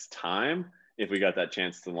ahead of its time if we got that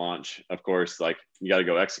chance to launch. Of course, like you got to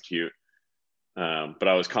go execute. But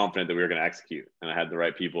I was confident that we were going to execute and I had the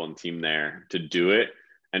right people and team there to do it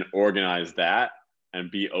and organize that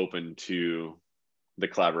and be open to the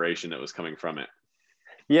collaboration that was coming from it.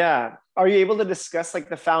 Yeah. Are you able to discuss like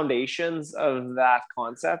the foundations of that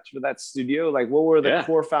concept for that studio? Like what were the Yeah.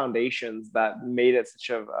 core foundations that made it such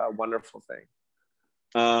a wonderful thing?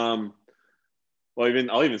 Well,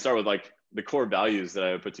 I'll even start with like the core values that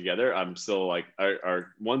I put together. I'm still like are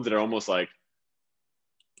ones that are almost like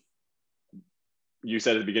you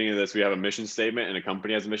said at the beginning of this, we have a mission statement and a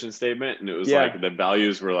company has a mission statement. And it was Yeah. like the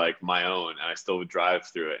values were like my own and I still would drive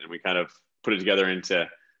through it. And we kind of put it together into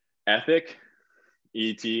ethic,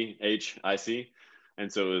 ETHIC.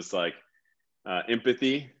 And so it was like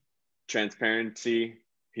empathy, transparency,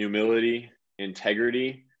 humility,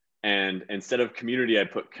 integrity. And instead of community, I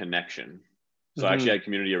put connection. So I actually Mm-hmm. had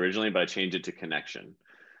community originally, but I changed it to connection.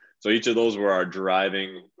 So each of those were our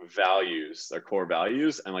driving values, our core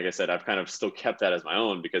values. And like I said, I've kind of still kept that as my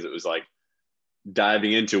own because it was like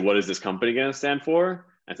diving into what is this company going to stand for?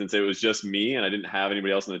 And since it was just me and I didn't have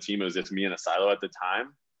anybody else on the team, it was just me in a silo at the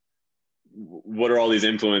time. What are all these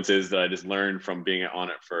influences that I just learned from being on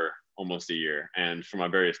it for almost a year and from my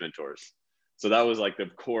various mentors? So that was like the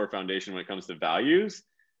core foundation when it comes to values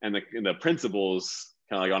and the principles,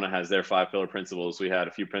 kind of like Onnit has their 5 pillar principles. We had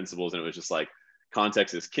a few principles and it was just like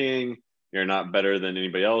context is king. You're not better than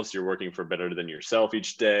anybody else. You're working for better than yourself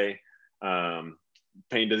each day.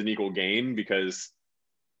 Pain doesn't equal gain because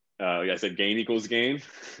I said gain equals gain.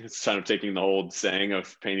 It's kind of taking the whole saying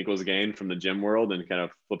of pain equals gain from the gym world and kind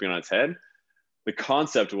of flipping on its head. The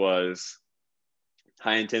concept was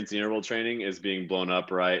high intensity interval training is being blown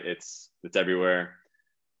up, right? It's everywhere.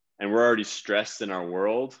 And we're already stressed in our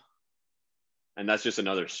world. And that's just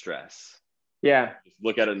another stress. Yeah. Just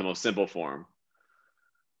look at it in the most simple form.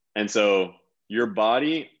 And so your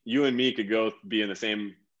body, you and me could go be in the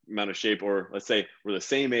same amount of shape, or let's say we're the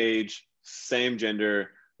same age, same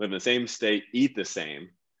gender, live in the same state, eat the same.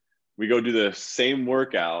 We go do the same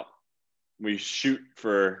workout. We shoot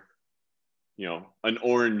for, an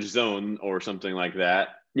orange zone or something like that.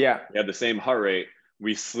 Yeah. We have the same heart rate.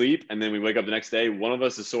 We sleep and then we wake up the next day. One of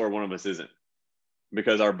us is sore, one of us isn't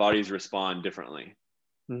because our bodies respond differently,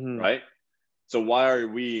 Mm-hmm. right? So why are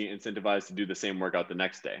we incentivized to do the same workout the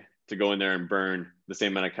next day, to go in there and burn the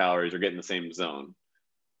same amount of calories or get in the same zone?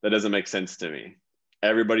 That doesn't make sense to me.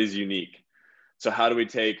 Everybody's unique. So how do we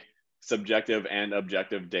take subjective and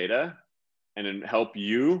objective data and then help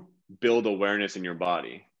you build awareness in your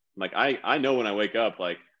body? Like I know when I wake up,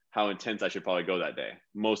 like how intense I should probably go that day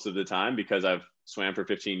most of the time because I've swam for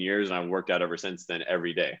 15 years and I've worked out ever since then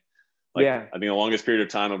every day. Like Yeah. I think the longest period of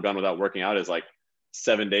time I've gone without working out is like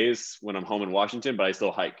 7 days when I'm home in Washington, but I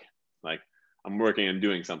still hike. Like I'm working and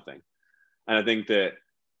doing something. And I think that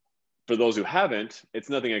for those who haven't, it's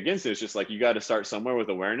nothing against it. It's just like you got to start somewhere with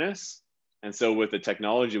awareness. And so with the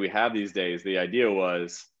technology we have these days, the idea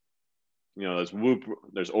was, there's Whoop,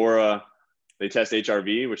 there's Aura, they test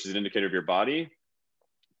HRV, which is an indicator of your body.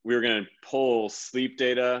 We were going to pull sleep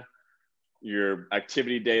data, your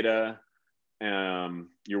activity data,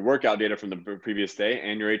 your workout data from the previous day,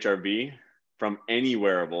 and your HRV from any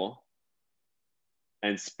wearable,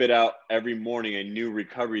 and spit out every morning a new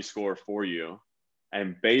recovery score for you.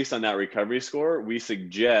 And based on that recovery score, we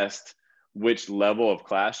suggest which level of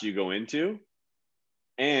class you go into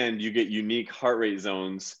and you get unique heart rate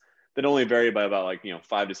zones that only vary by about like,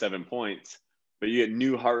 5 to 7 points, but you get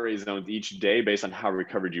new heart rate zones each day based on how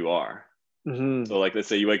recovered you are. So like, let's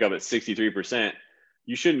say you wake up at 63%,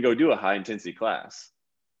 you shouldn't go do a high intensity class.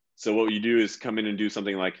 So what you do is come in and do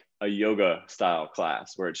something like a yoga style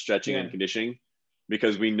class where it's stretching and conditioning,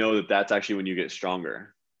 because we know that that's actually when you get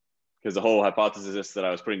stronger. Because the whole hypothesis that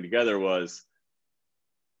I was putting together was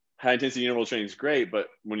high intensity interval training is great, but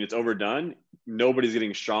when it's overdone, nobody's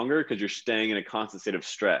getting stronger because you're staying in a constant state of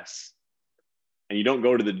stress. And you don't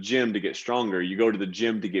go to the gym to get stronger. You go to the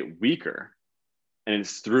gym to get weaker. And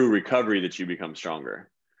it's through recovery that you become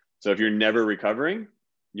stronger. So if you're never recovering,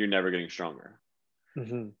 you're never getting stronger.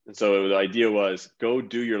 And so the idea was go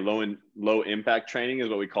do your low impact training is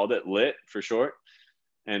what we called it, LIT for short.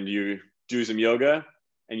 And you do some yoga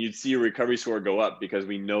and you'd see your recovery score go up because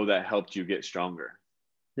we know that helped you get stronger.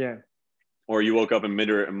 Yeah. Or you woke up in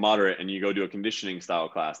moderate and you go do a conditioning style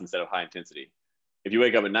class instead of high intensity. If you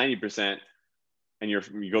wake up at 90% and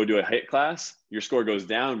you go do a HIIT class, your score goes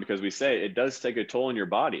down because we say it does take a toll on your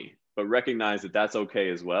body, but recognize that that's okay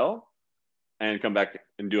as well. And come back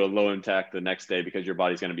and do a low impact the next day because your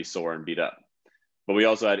body's going to be sore and beat up. But we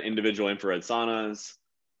also had individual infrared saunas,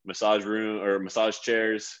 massage room or massage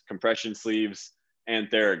chairs, compression sleeves,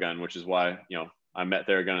 and Theragun, which is why, I met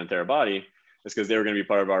Theragun and Therabody. It's because they were going to be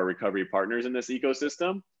part of our recovery partners in this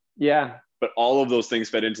ecosystem. Yeah. But all of those things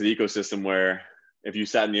fed into the ecosystem where if you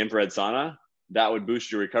sat in the infrared sauna, that would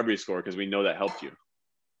boost your recovery score because we know that helped you.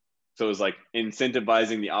 So it was like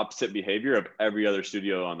incentivizing the opposite behavior of every other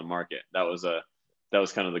studio on the market. That was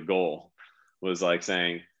kind of the goal, was like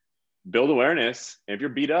saying, build awareness. And if you're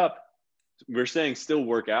beat up, we're saying still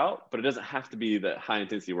work out, but it doesn't have to be the high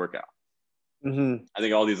intensity workout. I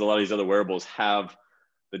think a lot of these other wearables have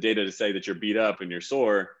the data to say that you're beat up and you're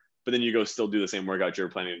sore, but then you go still do the same workout you're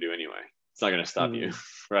planning to do anyway. It's not going to stop you,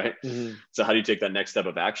 right? So how do you take that next step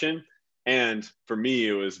of action? And for me,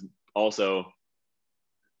 it was also,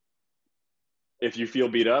 if you feel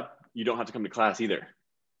beat up, you don't have to come to class either.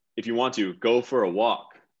 If you want to, go for a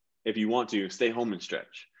walk. If you want to, stay home and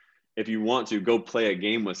stretch. If you want to, go play a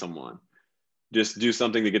game with someone. Just do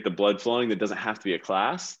something to get the blood flowing that doesn't have to be a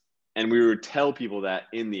class. And we would tell people that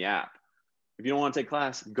in the app. If you don't want to take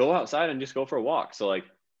class, go outside and just go for a walk. So like,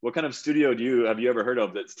 what kind of studio have you ever heard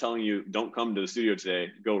of that's telling you, don't come to the studio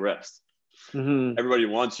today, go rest? Everybody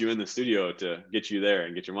wants you in the studio to get you there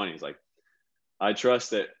and get your money. It's like, I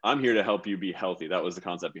trust that I'm here to help you be healthy. That was the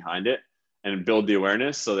concept behind it, and build the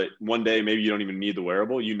awareness so that one day, maybe you don't even need the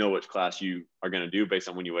wearable. You know which class you are going to do based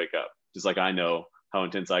on when you wake up. Just like I know how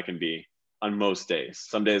intense I can be on most days.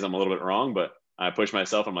 Some days I'm a little bit wrong, but I push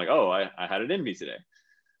myself. I'm like, oh, I had it in me today.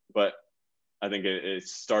 But I think it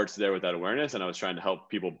starts there with that awareness. And I was trying to help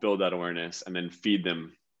people build that awareness and then feed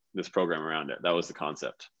them this program around it. That was the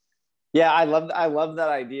concept. Yeah. I love that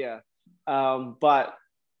idea. But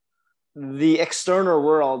the external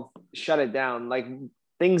world shut it down, like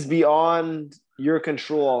things beyond your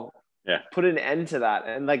control. Put an end to that.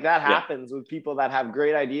 And like that happens with people that have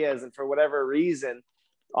great ideas, and for whatever reason,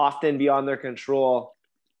 often beyond their control,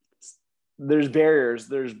 there's barriers,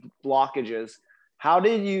 there's blockages. How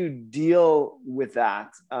did you deal with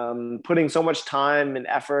that? Putting so much time and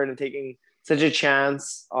effort and taking such a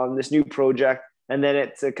chance on this new project, and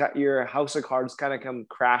then your house of cards kind of come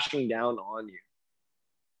crashing down on you.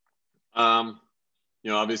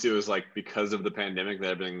 Obviously it was like because of the pandemic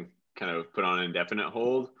that everything kind of put on an indefinite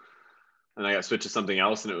hold, and I got switched to something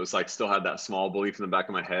else, and it was like still had that small belief in the back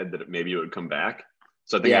of my head that maybe it would come back.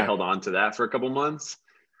 So I think I held on to that for a couple months,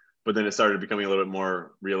 but then it started becoming a little bit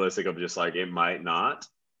more realistic of just like, it might not.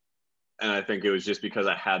 And I think it was just because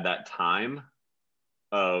I had that time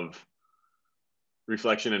of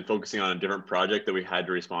reflection and focusing on a different project that we had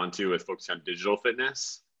to respond to with focusing on digital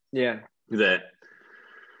fitness. That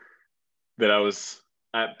I was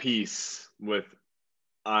at peace with.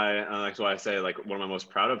 That's why I say like what am I most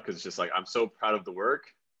proud of, because it's just like I'm so proud of the work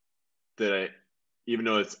that even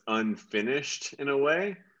though it's unfinished in a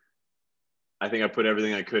way, I think I put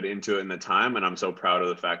everything I could into it in the time, and I'm so proud of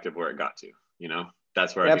the fact of where it got to.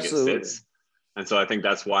 That's where I think it sits. And so I think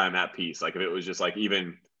that's why I'm at peace. Like if it was just like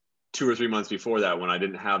even 2 or 3 months before that, when I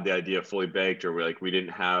didn't have the idea fully baked, or I didn't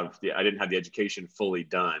have the education fully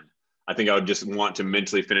done, I think I would just want to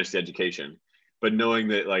mentally finish the education. But knowing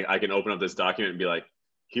that like I can open up this document and be like,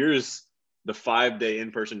 here's the 5-day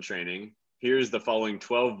in-person training. Here's the following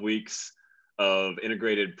 12 weeks of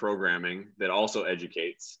integrated programming that also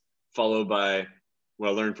educates, followed by what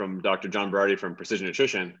I learned from Dr. John Berardi from Precision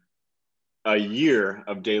Nutrition, a year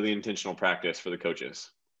of daily intentional practice for the coaches.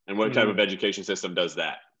 And what type of education system does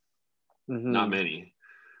that? Not many.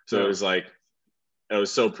 So it was like, I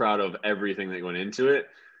was so proud of everything that went into it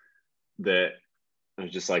that I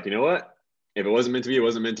was just like, you know what? If it wasn't meant to be, it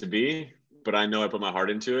wasn't meant to be. But I know I put my heart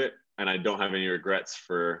into it, and I don't have any regrets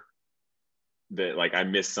for that. Like I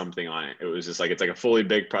missed something on it. It was just like, it's like a fully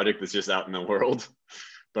baked project that's just out in the world.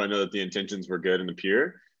 But I know that the intentions were good and the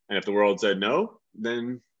pure. And if the world said no,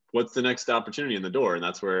 then what's the next opportunity in the door? And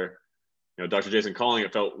that's where, Dr. Jason calling,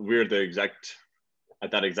 it felt weird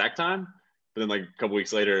at that exact time. But then like a couple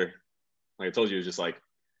weeks later, like I told you, it was just like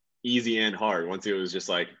easy and hard. Once it was just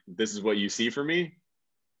like, this is what you see for me,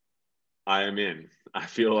 I am in. I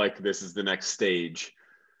feel like this is the next stage.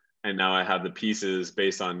 And now I have the pieces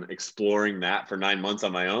based on exploring that for 9 months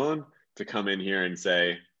on my own to come in here and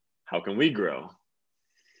say, how can we grow?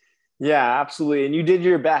 Yeah, absolutely. And you did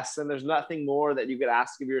your best. And there's nothing more that you could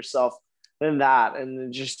ask of yourself than that.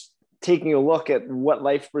 And just taking a look at what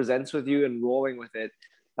life presents with you and rolling with it.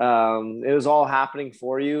 It was all happening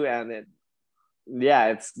for you. And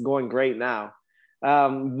it's going great now.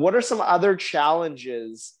 What are some other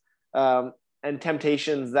challenges and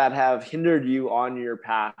temptations that have hindered you on your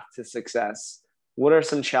path to success? What are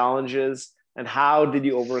some challenges and how did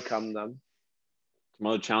you overcome them? Some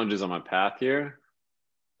other challenges on my path here.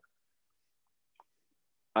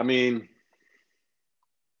 I mean,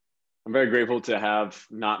 I'm very grateful to have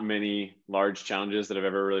not many large challenges that have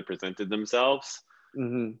ever really presented themselves.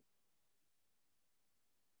 Mm-hmm.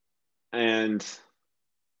 And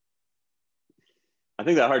I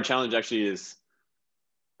think that hard challenge actually is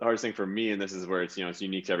the hardest thing for me. And this is where it's, it's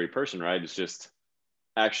unique to every person, right? It's just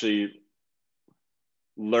actually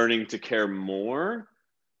learning to care more.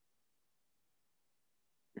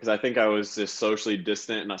 Because I think I was just socially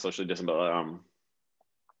distant, not socially distant, but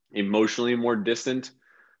emotionally more distant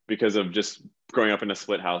because of just growing up in a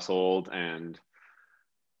split household and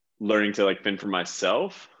learning to like fend for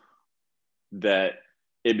myself, that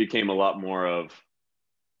it became a lot more of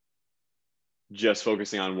just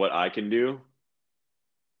focusing on what I can do.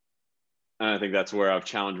 And I think that's where I've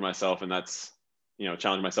challenged myself, and that's,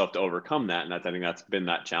 challenged myself to overcome that. And I think that's been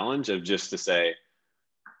that challenge of just to say,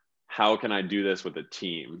 how can I do this with a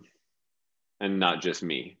team and not just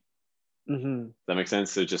me? Mm-hmm. Does that make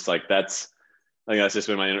sense? So just like, I think that's just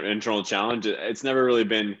been my internal challenge. It's never really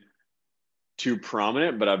been too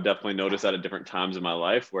prominent, but I've definitely noticed that at different times in my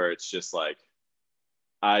life where it's just like,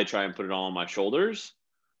 I try and put it all on my shoulders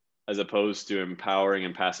as opposed to empowering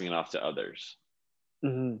and passing it off to others.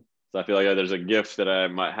 Mm-hmm. So I feel like there's a gift that I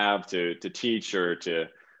might have to teach or to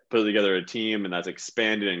put together a team, and that's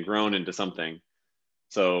expanded and grown into something.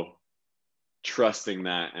 So trusting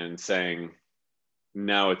that and saying,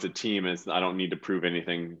 now it's a team, and I don't need to prove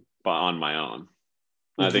anything on my own.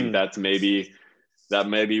 Mm-hmm. I think that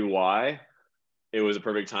may be why it was a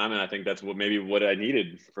perfect time. And I think that's what I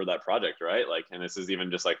needed for that project, right? Like, and this is even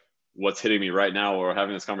just like what's hitting me right now, or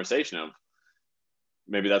having this conversation of,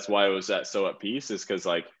 maybe that's why I was so at peace, is because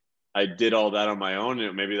like I did all that on my own,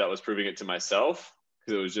 and maybe that was proving it to myself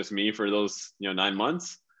because it was just me for those 9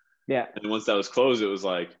 months. Yeah. And once that was closed, it was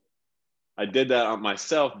like I did that on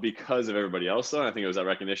myself because of everybody else. Though, and I think it was that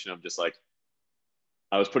recognition of just like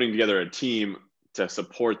I was putting together a team to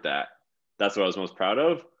support that. That's what I was most proud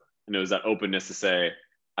of, and it was that openness to say,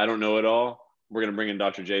 I don't know it all. We're going to bring in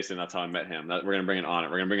Dr. Jason. That's how I met him. We're going to bring in Onnit.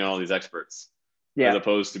 We're going to bring in all these experts, as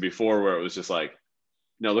opposed to before where it was just like,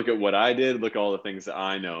 no, look at what I did. Look at all the things that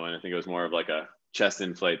I know. And I think it was more of like a chest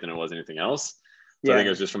inflate than it was anything else. So I think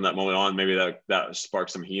it was just from that moment on, maybe that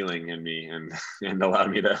sparked some healing in me and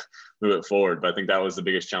allowed me to move it forward. But I think that was the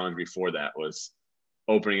biggest challenge before that, was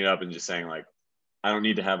opening it up and just saying like, I don't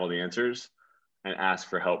need to have all the answers, and ask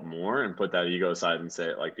for help more and put that ego aside and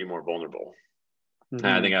say, like, be more vulnerable. Mm-hmm.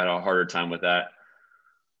 And I think I had a harder time with that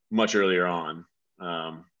much earlier on.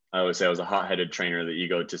 I always say I was a hot-headed trainer, the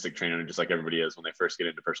egotistic trainer, just like everybody is when they first get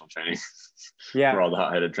into personal training. Yeah. We're all the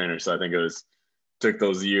hot-headed trainers. So I think took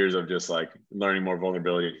those years of just like learning more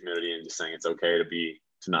vulnerability and humility and just saying it's okay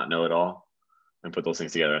to not know it all and put those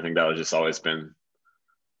things together. I think that was just always been,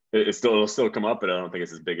 it'll still come up, but I don't think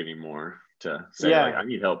it's as big anymore to say like, I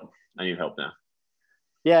need help now.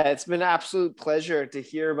 Yeah, it's been an absolute pleasure to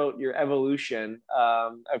hear about your evolution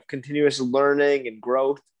of continuous learning and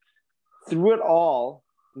growth. Through it all,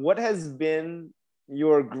 what has been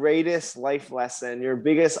your greatest life lesson, your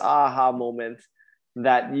biggest aha moment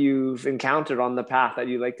that you've encountered on the path that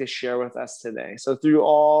you'd like to share with us today? So through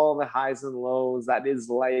all the highs and lows that is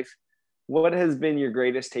life, what has been your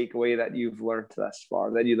greatest takeaway that you've learned thus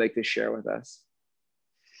far that you'd like to share with us?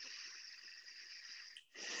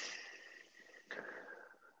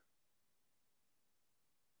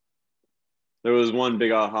 There was one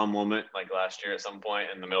big aha moment like last year at some point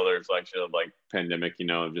in the middle of the reflection of like pandemic,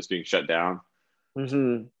 of just being shut down.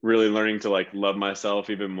 really learning to like love myself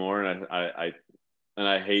even more. And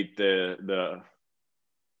I hate the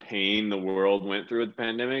pain the world went through with the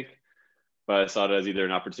pandemic, but I saw it as either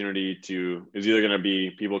an opportunity to, it was either going to be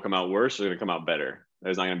people come out worse or going to come out better.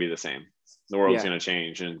 It's not going to be the same. The world's Yeah. going to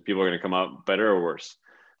change and people are going to come out better or worse.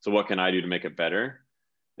 So what can I do to make it better?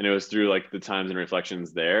 And it was through like the times and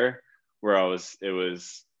reflections there where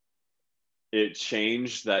it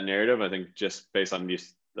changed that narrative. I think just based on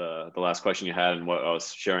the last question you had and what I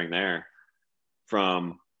was sharing there,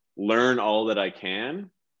 from learn all that I can.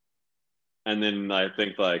 And then I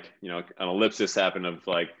think like, you know, an ellipsis happened of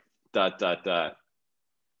like, ...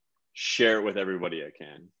 share it with everybody I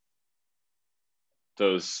can.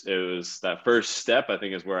 So it was that first step, I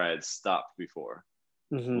think, is where I had stopped before.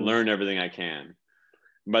 Learn everything I can.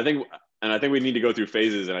 But I think we need to go through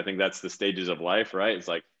phases, and I think that's the stages of life, right? It's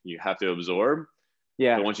like you have to absorb.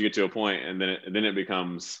 Yeah. But once you get to a point, and then it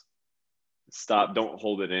becomes stop, don't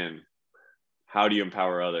hold it in. How do you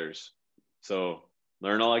empower others? So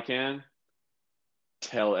learn all I can,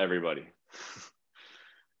 tell everybody.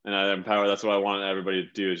 And I empower, that's what I want everybody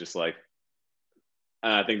to do, is just like,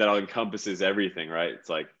 and I think that all encompasses everything, right? It's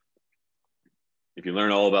like, if you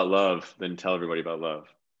learn all about love, then tell everybody about love.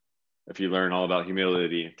 If you learn all about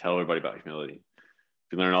humility, tell everybody about humility.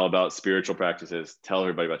 If you learn all about spiritual practices, tell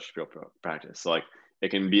everybody about your spiritual practice. So like, it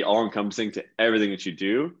can be all encompassing to everything that you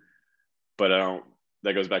do, but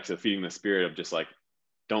that goes back to feeding the spirit of just like,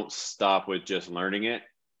 don't stop with just learning it.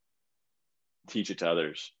 Teach it to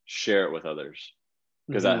others, share it with others,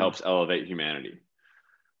 because that helps elevate humanity.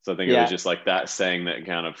 So I think it was just like that saying that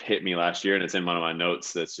kind of hit me last year, and it's in one of my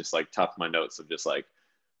notes. That's just like top of my notes of just like,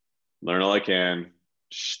 learn all I can,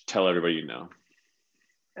 tell everybody you know.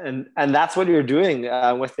 And that's what you're doing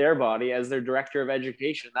with Therabody as their director of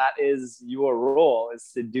education. That is your role, is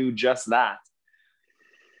to do just that.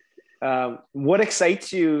 What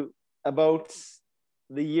excites you about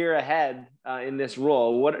the year ahead in this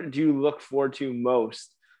role? What do you look forward to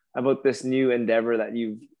most about this new endeavor that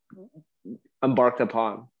you've embarked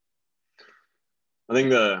upon? I think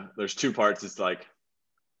there's two parts. It's like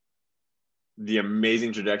the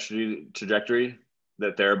amazing trajectory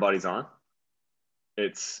that Therabody's on.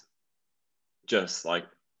 It's just like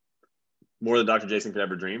more than Dr. Jason could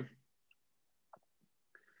ever dream.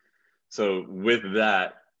 So with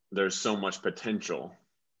that, there's so much potential.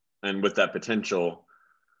 And with that potential,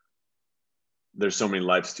 there's so many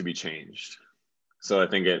lives to be changed. So I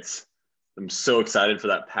think I'm so excited for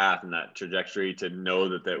that path and that trajectory, to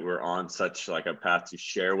know that we're on such like a path to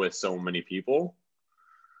share with so many people.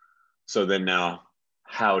 So then now,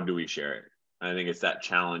 how do we share it? I think it's that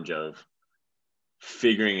challenge of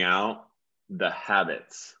figuring out the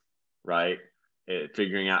habits, right?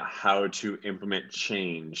 Figuring out how to implement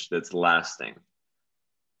change that's lasting.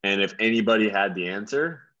 And if anybody had the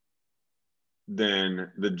answer,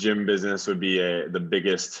 then the gym business would be the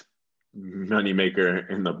biggest moneymaker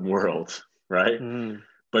in the world, right?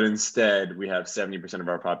 But instead, we have 70% of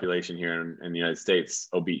our population here in the United States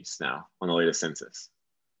obese now on the latest census.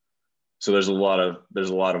 So there's a lot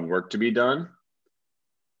of work to be done.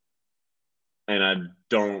 And I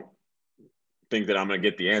don't think that I'm going to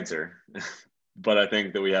get the answer, but I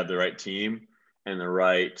think that we have the right team and the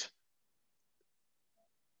right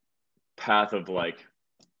path of like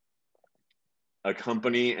a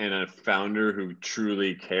company and a founder who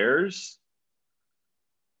truly cares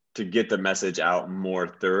to get the message out more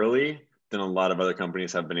thoroughly than a lot of other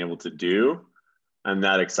companies have been able to do. And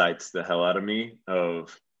that excites the hell out of me,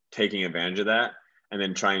 of taking advantage of that and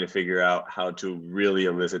then trying to figure out how to really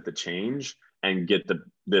elicit the change and get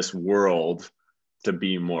this world to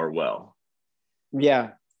be more well.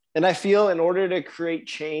 Yeah. And I feel in order to create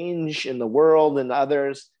change in the world and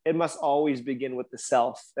others, it must always begin with the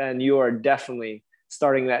self. And you are definitely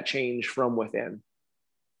starting that change from within.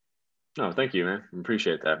 Oh, thank you, man. I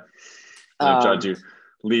appreciate that. And I've tried to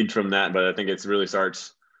lead from that, but I think it really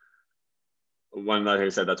starts. One, like I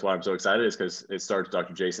said, that's why I'm so excited, is because it starts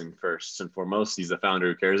Dr. Jason first and foremost. He's the founder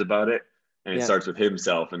who cares about it. And it starts with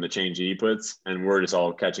himself and the change he puts. And we're just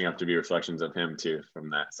all catching up to be reflections of him too from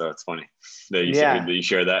that. So it's funny that you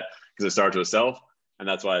share that, because it starts with self. And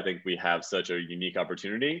that's why I think we have such a unique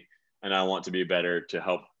opportunity. And I want to be better to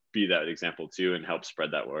help be that example too, and help spread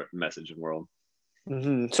that message in the world.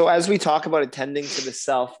 So as we talk about attending to the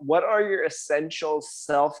self, what are your essential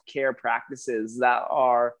self-care practices that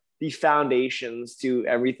are the foundations to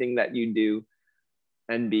everything that you do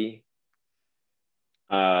and be?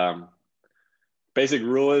 Basic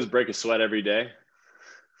rule is break a sweat every day.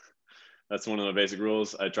 That's one of the basic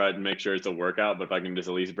rules. I try to make sure it's a workout, but if I can just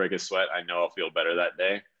at least break a sweat, I know I'll feel better that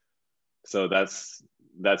day. So that's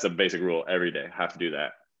that's a basic rule every day. Have to do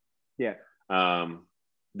that. Yeah.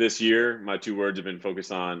 This year, my 2 words have been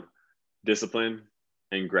focused on discipline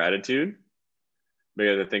and gratitude,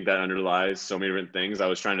 because I think that underlies so many different things. I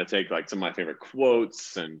was trying to take like some of my favorite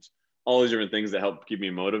quotes and all these different things that help keep me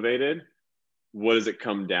motivated. What does it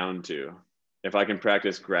come down to? If I can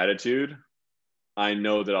practice gratitude, I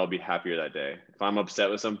know that I'll be happier that day. If I'm upset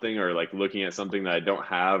with something or like looking at something that I don't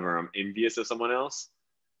have, or I'm envious of someone else,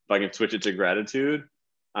 if I can switch it to gratitude,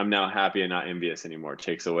 I'm now happy and not envious anymore. It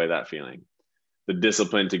takes away that feeling. The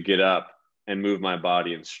discipline to get up and move my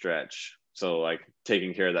body and stretch. So like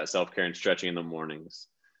taking care of that self-care and stretching in the mornings,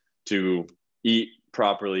 to eat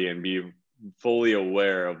properly and be fully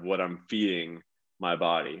aware of what I'm feeding my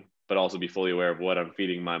body, but also be fully aware of what I'm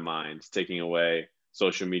feeding my mind, taking away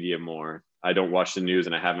social media more. I don't watch the news,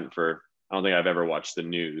 and I don't think I've ever watched the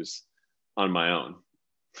news on my own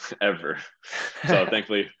ever. So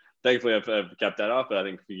thankfully I've kept that off, but I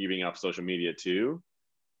think keeping off social media too,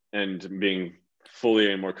 and being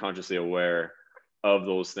fully and more consciously aware of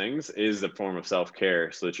those things is a form of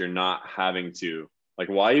self-care, so that you're not having to, like,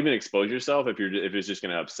 why even expose yourself if it's just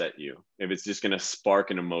going to upset you, if it's just going to spark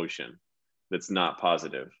an emotion that's not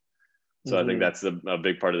positive. So I think that's a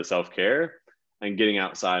big part of the self-care, and getting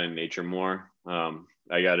outside in nature more.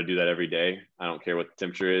 I got to do that every day. I don't care what the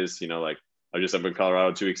temperature is. Like I was just up in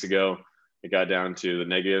Colorado 2 weeks ago. It got down to the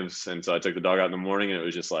negatives, and so I took the dog out in the morning, and it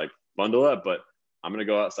was just like, bundle up, but I'm going to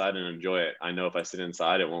go outside and enjoy it. I know if I sit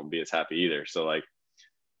inside, it won't be as happy either. So like,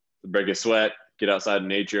 break a sweat, get outside in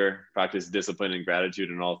nature, practice discipline and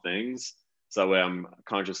gratitude in all things. So that way I'm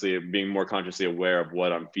being more consciously aware of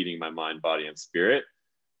what I'm feeding my mind, body, and spirit.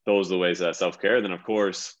 Those are the ways that self-care. Then of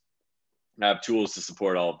course, I have tools to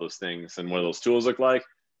support all of those things. And what do those tools look like?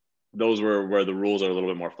 Those where the rules are a little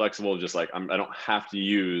bit more flexible. Just like I don't have to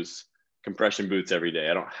use compression boots every day.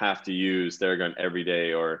 I don't have to use Theragun every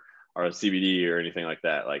day, or a CBD or anything like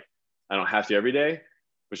that. Like I don't have to every day.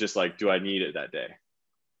 It's just like, do I need it that day?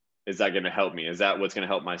 Is that going to help me? Is that what's going to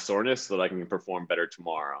help my soreness so that I can perform better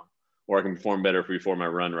tomorrow, or I can perform better before my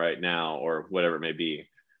run right now, or whatever it may be?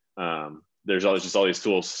 There's always just all these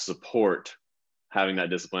tools to support having that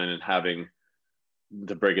discipline and having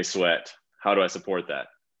to break a sweat. How do I support that?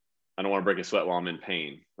 I don't want to break a sweat while I'm in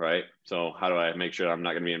pain, right? So how do I make sure I'm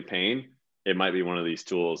not going to be in pain? It might be one of these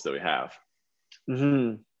tools that we have.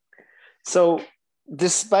 Mm-hmm. So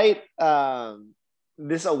despite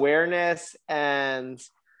this awareness and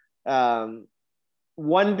one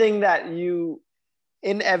thing that you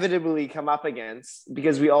inevitably come up against,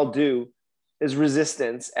 because we all do, is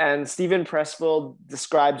resistance. And Stephen Pressfield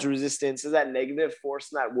describes resistance as that negative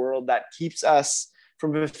force in that world that keeps us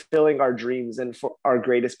from fulfilling our dreams and for our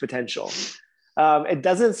greatest potential. It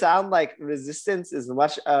doesn't sound like resistance is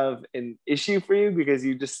much of an issue for you, because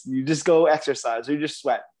you just go exercise or you just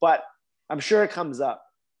sweat, but I'm sure it comes up.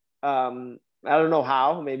 I don't know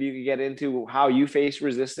how. Maybe you could get into how you face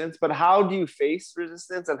resistance, but how do you face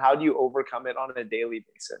resistance and how do you overcome it on a daily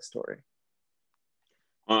basis, Tory?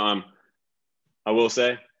 I will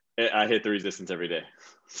say I hit the resistance every day.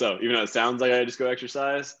 So even though it sounds like I just go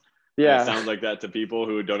exercise, and it sounds like that to people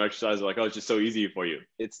who don't exercise, they're like, oh, it's just so easy for you.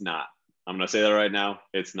 It's not. I'm going to say that right now.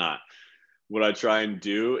 It's not. What I try and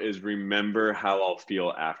do is remember how I'll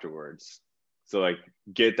feel afterwards. So like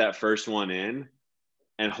get that first one in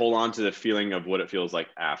and hold on to the feeling of what it feels like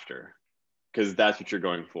after, because that's what you're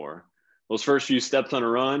going for. Those first few steps on a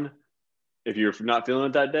run, if you're not feeling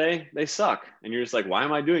it that day, they suck. And you're just like, why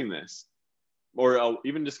am I doing this? Or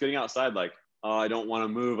even just getting outside, like, oh, I don't want to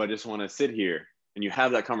move. I just want to sit here. And you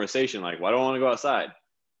have that conversation, like, why don't I want to go outside?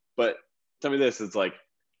 But tell me this, it's like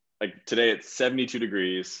today it's 72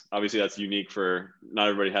 degrees. Obviously that's unique for, not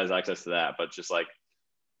everybody has access to that, but just like,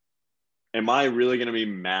 am I really going to be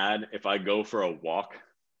mad if I go for a walk?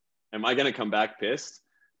 Am I going to come back pissed?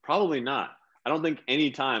 Probably not. I don't think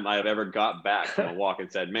any time I have ever got back from a walk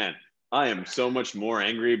and said, man, I am so much more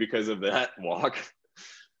angry because of that walk.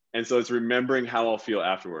 And so it's remembering how I'll feel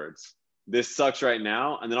afterwards. This sucks right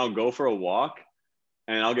now. And then I'll go for a walk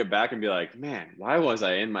and I'll get back and be like, man, why was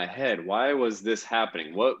I in my head? Why was this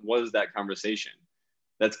happening? What was that conversation?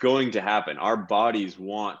 That's going to happen. Our bodies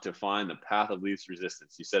want to find the path of least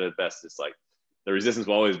resistance. You said it best. It's like the resistance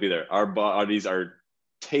will always be there. Our bodies are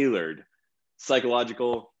tailored,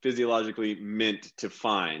 psychological, physiologically meant to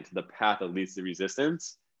find the path that leads to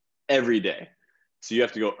resistance every day. So you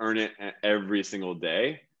have to go earn it every single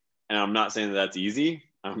day. And I'm not saying that that's easy.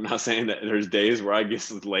 I'm not saying that there's days where I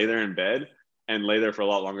just lay there in bed and lay there for a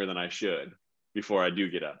lot longer than I should before I do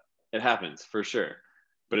get up. It happens for sure.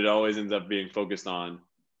 But it always ends up being focused on,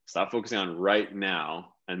 stop focusing on right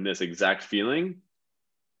now and this exact feeling.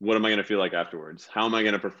 what am I going to feel like afterwards? How am I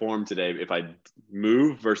going to perform today if I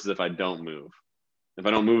move versus if I don't move? If I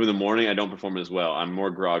don't move in the morning, I don't perform as well. I'm more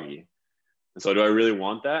groggy. And so do I really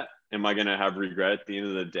want that? Am I going to have regret at the end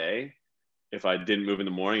of the day if I didn't move in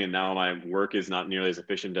the morning and now my work is not nearly as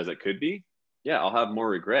efficient as it could be? Yeah, I'll have more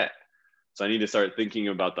regret. So I need to start thinking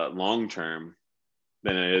about that long term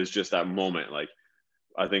than it is just that moment. Like,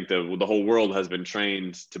 I think the whole world has been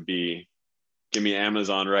trained to be, give me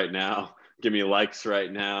Amazon right now, give me likes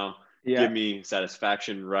right now, give me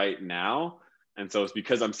satisfaction right now. And so it's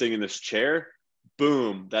because I'm sitting in this chair,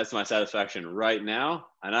 boom, that's my satisfaction right now.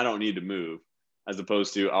 And I don't need to move, as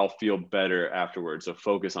opposed to I'll feel better afterwards. So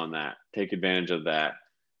focus on that, take advantage of that,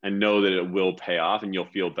 and know that it will pay off and you'll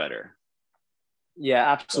feel better.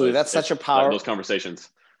 Yeah, absolutely. So that's such a power. Those conversations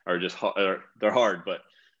are just, they're hard, but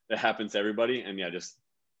it happens to everybody. And yeah, just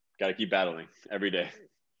got to keep battling every day.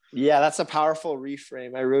 Yeah, that's a powerful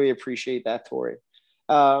reframe. I really appreciate that, Tory.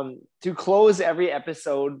 To close every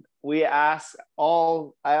episode, I ask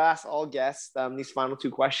all guests these final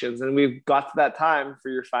two questions, and we've got to that time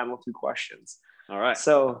for your final two questions. All right.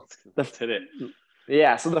 So let's hit it.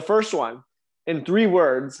 Yeah. So the first one, in 3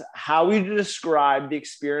 words, how would you describe the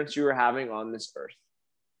experience you were having on this earth?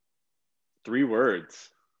 3 words.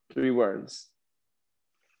 3 words.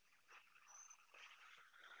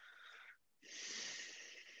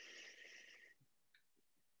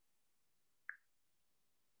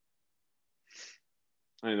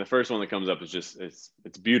 I mean, the first one that comes up is just it's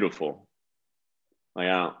beautiful. Like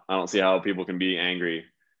I don't see how people can be angry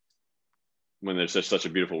when there's just such a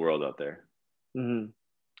beautiful world out there.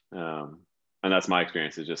 Mm-hmm. And that's my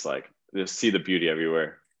experience, is just like, just see the beauty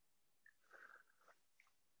everywhere.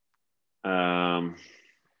 It's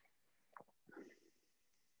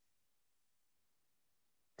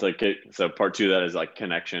like, so part 2 of that is like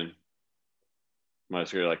connection.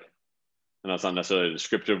 Like, I know it's not necessarily a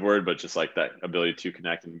descriptive word, but just like that ability to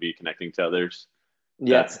connect and be connecting to others.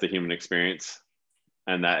 Yeah. That's the human experience.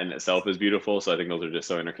 And that in itself is beautiful. So I think those are just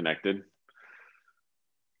so interconnected.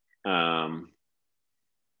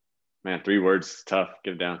 Man, 3 words, tough.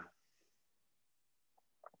 Get it down.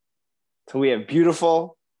 So we have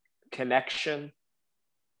beautiful, connection,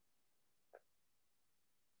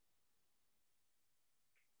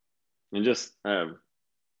 and just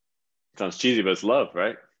sounds cheesy, but it's love,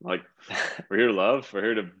 right? Like, we're here to love, we're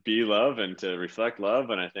here to be love and to reflect love.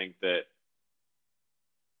 And I think that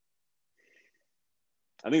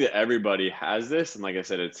everybody has this. And like I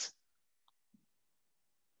said, it's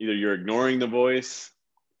either you're ignoring the voice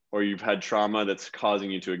or you've had trauma that's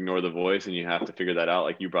causing you to ignore the voice, and you have to figure that out.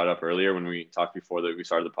 Like you brought up earlier when we talked before that we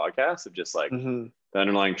started the podcast, of just like the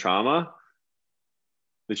underlying trauma,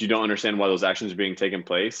 that you don't understand why those actions are being taken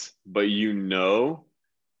place, but you know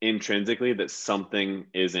intrinsically that something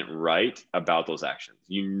isn't right about those actions.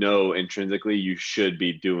 You know intrinsically you should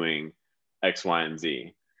be doing X, Y, and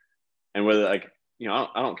Z. And whether, like, you know,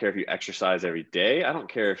 I don't care if you exercise every day. I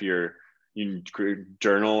don't care if you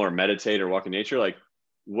journal or meditate or walk in nature. Like,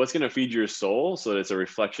 what's going to feed your soul so that it's a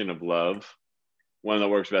reflection of love, one that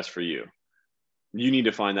works best for you. You need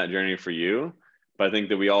to find that journey for you. But I think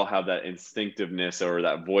that we all have that instinctiveness or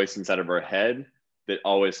that voice inside of our head that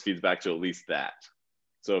always feeds back to at least that.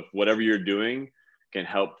 So if whatever you're doing can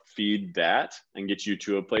help feed that and get you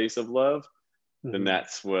to a place of love, then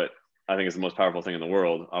that's what I think is the most powerful thing in the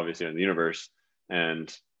world, obviously in the universe.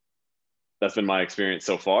 And that's been my experience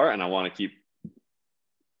so far. And I want to keep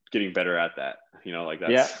getting better at that. You know, like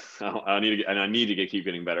that's, I need to keep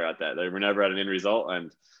getting better at that. We're never at an end result.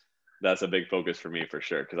 And that's a big focus for me for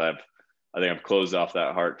sure. Cause I think I've closed off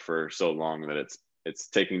that heart for so long that it's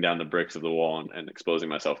taking down the bricks of the wall and exposing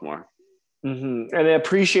myself more. And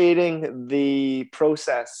appreciating the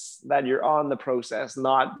process, that you're on the process,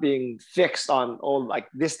 not being fixed on, like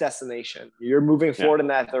this destination. You're moving forward in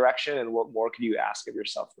that direction. And what more could you ask of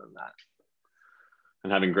yourself than that?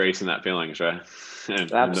 And having grace in that feelings, right? and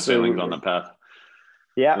the feelings on the path.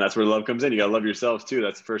 Yeah. And that's where love comes in. You got to love yourselves too.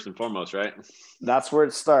 That's first and foremost, right? That's where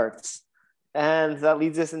it starts. And that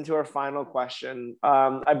leads us into our final question.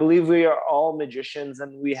 I believe we are all magicians,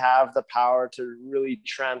 and we have the power to really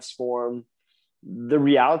transform the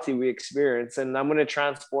reality we experience. And I'm going to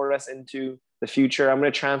transport us into the future. I'm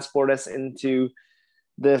going to transport us into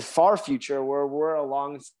the far future, where we're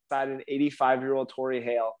alongside an 85-year-old Tory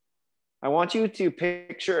Hale. I want you to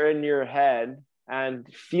picture in your head and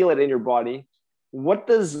feel it in your body. What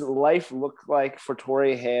does life look like for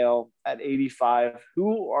Tory Hale at 85?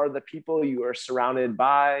 Who are the people you are surrounded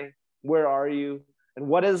by? Where are you? And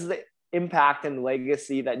what is the impact and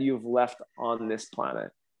legacy that you've left on this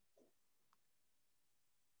planet?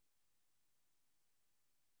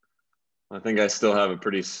 I think I still have a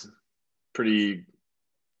pretty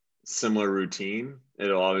similar routine.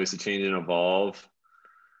 It'll obviously change and evolve,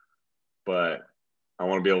 but I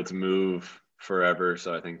want to be able to move forever.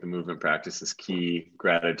 So I think the movement practice is key,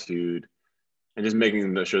 gratitude, and just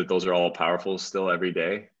making sure that those are all powerful still every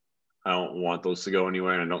day. I don't want those to go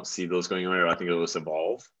anywhere, and I don't see those going anywhere. I think it'll just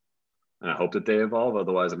evolve, and I hope that they evolve.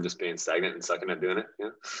 Otherwise, I'm just being stagnant and sucking at doing it.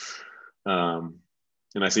 Yeah.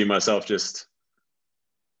 And I see myself just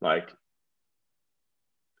like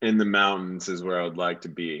in the mountains is where I would like to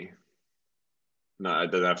be. No,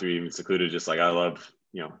 it doesn't have to be even secluded. Just like I love,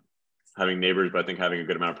 having neighbors, but I think having a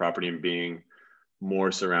good amount of property and being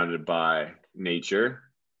more surrounded by nature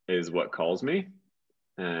is what calls me.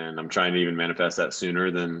 And I'm trying to even manifest that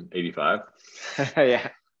sooner than 85. Yeah.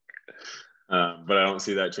 But I don't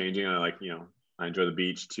see that changing. I like, I enjoy the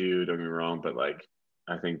beach too. Don't get me wrong, but like,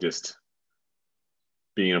 I think just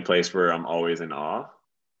being in a place where I'm always in awe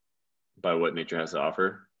by what nature has to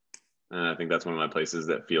offer. And I think that's one of my places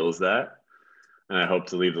that feels that. And I hope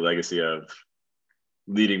to leave the legacy of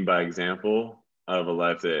leading by example of a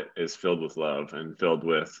life that is filled with love and filled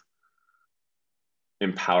with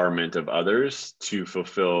empowerment of others to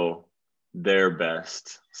fulfill their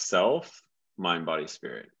best self, mind, body,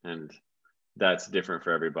 spirit. And that's different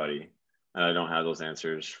for everybody. And I don't have those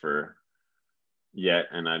answers for yet.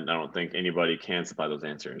 And I don't think anybody can supply those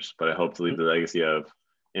answers, but I hope to leave the legacy of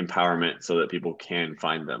empowerment so that people can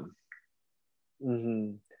find them.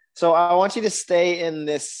 Mm-hmm. So I want you to stay in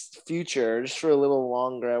this future just for a little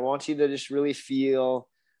longer. I want you to just really feel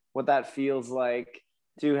what that feels like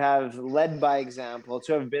to have led by example,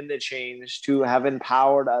 to have been the change, to have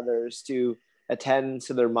empowered others, to attend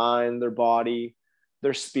to their mind, their body,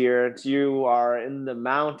 their spirit. You are in the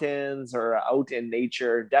mountains or out in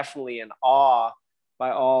nature, definitely in awe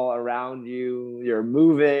by all around you. You're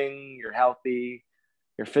moving, you're healthy,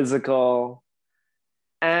 you're physical.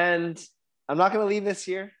 And I'm not going to leave this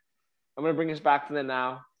here. I'm going to bring us back to the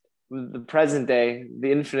now, the present day,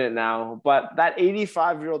 the infinite now. But that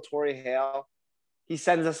 85-year-old Tory Hale, he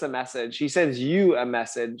sends us a message. He sends you a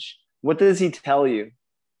message. What does he tell you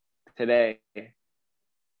today?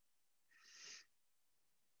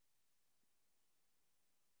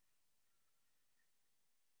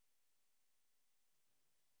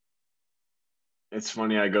 It's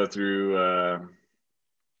funny, I go through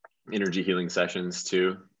energy healing sessions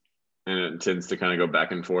too, and it tends to kind of go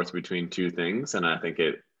back and forth between two things. And I think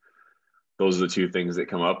those are the two things that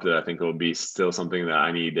come up that I think will be still something that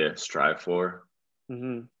I need to strive for.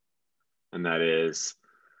 Mm-hmm. And that is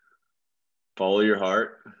follow your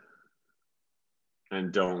heart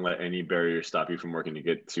and don't let any barrier stop you from working to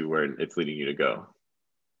get to where it's leading you to go.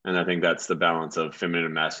 And I think that's the balance of feminine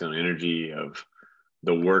and masculine energy, of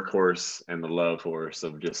the workhorse and the love horse,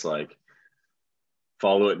 of just like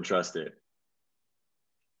follow it and trust it.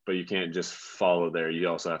 But you can't just follow there. You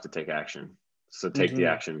also have to take action. So take the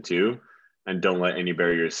action too, and don't let any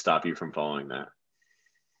barriers stop you from following that.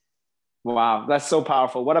 Wow, that's so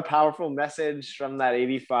powerful. What a powerful message from that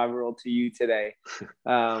 85-year-old to you today.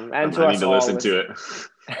 And to I us need to all. listen to it.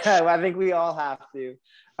 I think we all have to.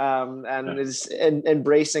 And it's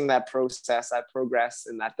embracing that process, that progress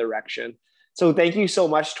in that direction. So thank you so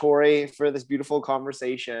much, Tory, for this beautiful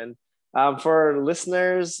conversation. For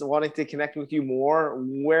listeners wanting to connect with you more,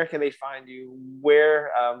 where can they find you?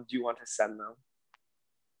 Where do you want to send them?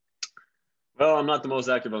 Well, I'm not the most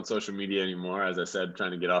active on social media anymore, as I said,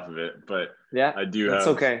 trying to get off of it. But yeah, I do have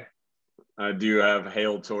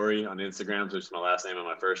Hale Tory on Instagram, so it's my last name and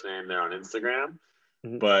my first name there on Instagram.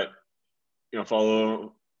 Mm-hmm. But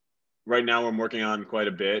follow. Right now, I'm working on quite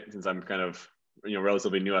a bit since I'm kind of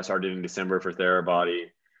relatively new. I started in December for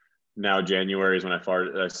Therabody. Now January is when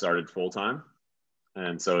I started full time,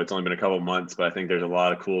 and so it's only been a couple of months. But I think there's a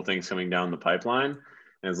lot of cool things coming down the pipeline.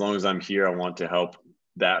 And as long as I'm here, I want to help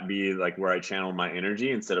that be like where I channel my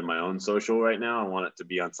energy instead of my own social right now. I want it to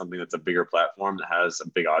be on something that's a bigger platform that has a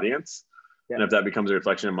big audience. Yeah. And if that becomes a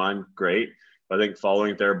reflection of mine, great. But I think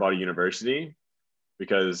following Therabody University,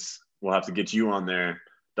 because we'll have to get you on there.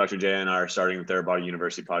 Dr. Jay and I are starting the Therabody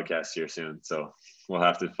University podcast here soon. So we'll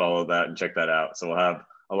have to follow that and check that out. So we'll have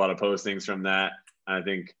a lot of postings from that. And I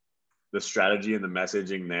think the strategy and the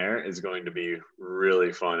messaging there is going to be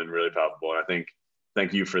really fun and really palpable. And I think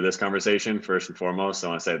thank you for this conversation first and foremost. So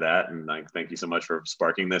I want to say that, and thank you so much for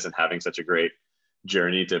sparking this and having such a great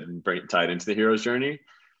journey to tie it into the hero's journey.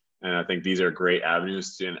 And I think these are great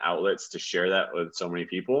avenues and outlets to share that with so many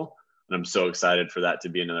people. And I'm so excited for that to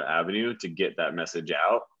be another avenue to get that message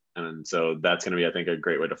out. And so that's going to be, I think, a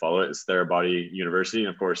great way to follow it. It's Therabody University,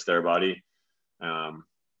 and of course, Therabody. And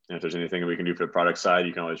And if there's anything that we can do for the product side,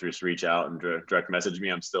 you can always just reach out and direct message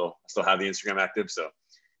me. I still have the Instagram active. So if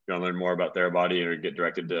you want to learn more about Therabody or get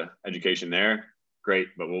directed to education there, great.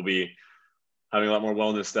 But we'll be having a lot more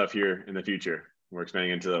wellness stuff here in the future. We're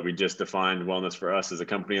expanding into that. We just defined wellness for us as a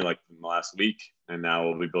company like in the last week. And now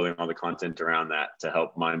we'll be building all the content around that to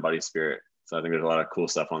help mind, body, spirit. So I think there's a lot of cool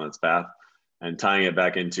stuff on this path. And tying it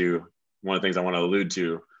back into one of the things I want to allude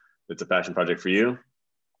to, it's a passion project for you,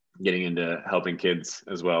 getting into helping kids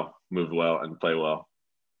as well, move well and play well.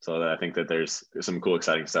 So I think that there's some cool,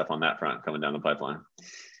 exciting stuff on that front coming down the pipeline.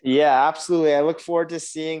 Yeah, absolutely. I look forward to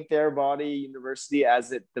seeing Therabody University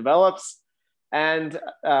as it develops. And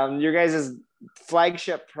your guys'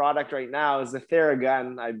 flagship product right now is the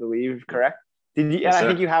Theragun, I believe, correct? Yes, I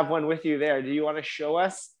think you have one with you there. Do you want to show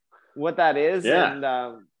us what that is? Yeah.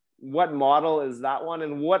 And what model is that one?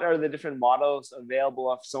 And what are the different models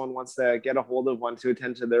available if someone wants to get a hold of one to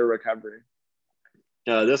attend to their recovery?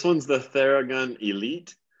 This one's the Theragun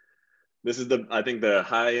Elite. This is I think the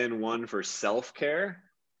high-end one for self-care.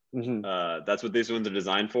 Mm-hmm. That's what these ones are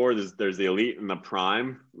designed for. There's the Elite and the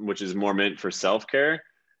Prime, which is more meant for self-care.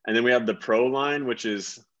 And then we have the Pro line, which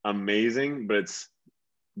is amazing, but it's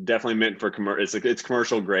definitely meant for it's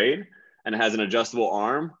commercial grade, and it has an adjustable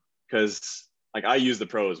arm because like I use the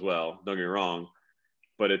Pro as well, don't get me wrong,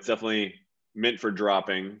 but it's definitely meant for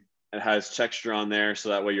dropping. It has texture on there so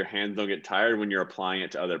that way your hands don't get tired when you're applying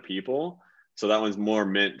it to other people. So that one's more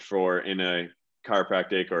meant for in a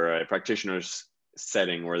chiropractic or a practitioner's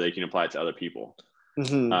setting where they can apply it to other people.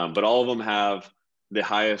 Mm-hmm. But all of them have the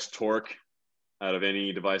highest torque out of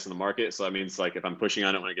any device on the market. So that means like if I'm pushing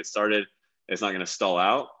on it when it gets started, it's not going to stall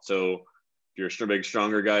out. So if you're a big,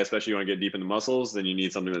 stronger guy, especially you want to get deep in the muscles, then you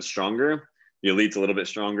need something that's stronger. The Elite's a little bit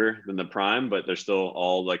stronger than the Prime, but they're still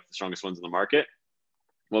all like the strongest ones in the market.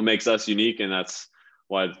 What makes us unique, and that's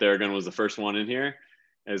why the Theragun was the first one in here,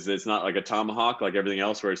 is it's not like a tomahawk like everything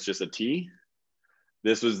else where it's just a T.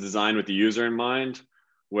 This was designed with the user in mind,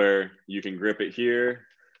 where you can grip it here,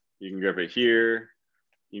 you can grip it here,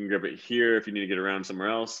 you can grip it here if you need to get around somewhere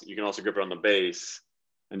else. You can also grip it on the base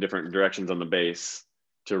in different directions on the base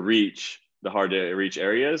to reach the hard to reach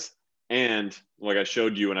areas. And like I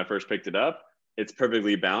showed you when I first picked it up, it's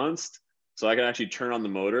perfectly balanced. So I can actually turn on the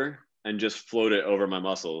motor and just float it over my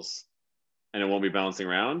muscles and it won't be bouncing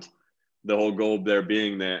around. The whole goal there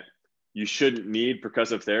being that you shouldn't need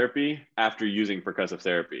percussive therapy after using percussive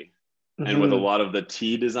therapy. Mm-hmm. And with a lot of the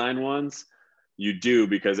T design ones, you do,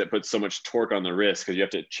 because it puts so much torque on the wrist because you have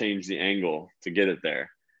to change the angle to get it there.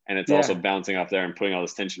 And it's also bouncing off there and putting all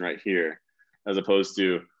this tension right here, as opposed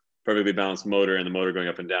to perfectly balanced motor and the motor going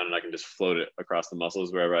up and down, and I can just float it across the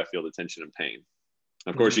muscles wherever I feel the tension and pain.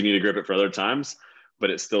 Of course, you need to grip it for other times, but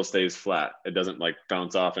it still stays flat. It doesn't like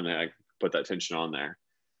bounce off and I put that tension on there.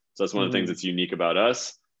 So that's one of the things that's unique about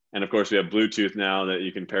us. And of course, we have Bluetooth now that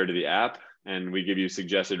you can pair to the app, and we give you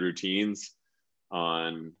suggested routines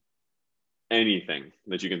on anything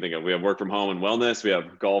that you can think of. We have work from home and wellness. We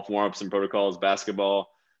have golf warm-ups and protocols, basketball.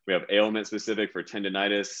 We have ailment specific for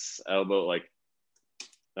tendonitis, elbow, like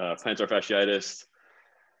plantar fasciitis,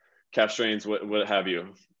 calf strains, what have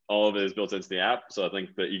you. All of it is built into the app. So I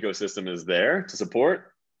think the ecosystem is there to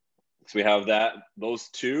support. So we have those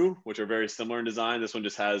two, which are very similar in design. This one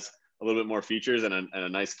just has a little bit more features and a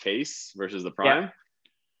nice case versus the Prime. Yeah.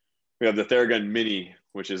 We have the Theragun Mini,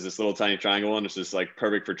 which is this little tiny triangle one, which is like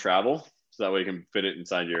perfect for travel. So that way you can fit it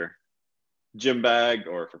inside your gym bag,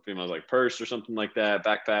 or for females like purse or something like that,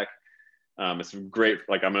 backpack. It's great.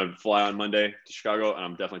 Like I'm going to fly on Monday to Chicago, and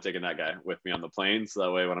I'm definitely taking that guy with me on the plane. So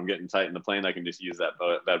that way when I'm getting tight in the plane, I can just use that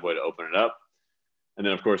bad boy to open it up. And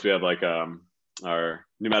then of course we have like our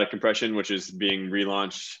pneumatic compression, which is being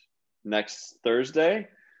relaunched next Thursday.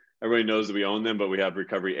 Everybody knows that we own them, but we have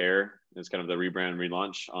Recovery Air. It's kind of the rebrand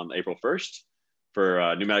relaunch on April 1st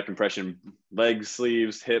for pneumatic compression, legs,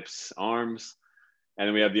 sleeves, hips, arms. And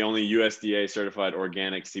then we have the only USDA certified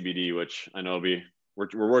organic CBD, which I know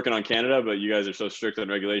we're working on Canada, but you guys are so strict on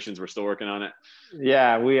regulations. We're still working on it.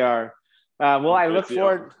 Yeah, we are. Well, I look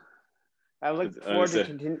forward to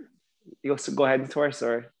continue. Go ahead, Tor.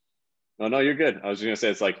 Sorry. No, you're good. I was just going to say,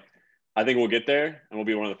 it's like, I think we'll get there and we'll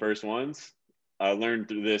be one of the first ones. I learned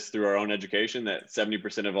through our own education that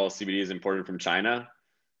 70% of all CBD is imported from China.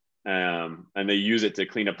 And they use it to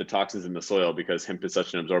clean up the toxins in the soil because hemp is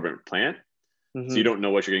such an absorbent plant. Mm-hmm. So you don't know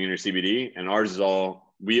what you're getting in your CBD. And ours is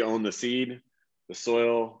we own the seed, the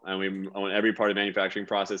soil, and we own every part of the manufacturing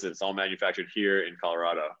process. It's all manufactured here in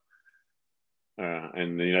Colorado,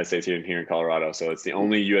 in the United States, here in Colorado. So it's the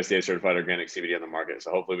only USDA certified organic CBD on the market. So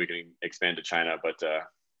hopefully we can expand to China, but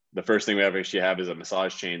the first thing we actually have is a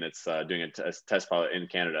massage chain that's doing a test pilot in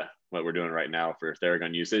Canada. What we're doing right now for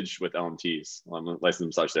Theragun usage with LMTs. I'm a licensed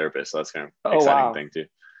massage therapist, so that's kind of exciting thing too.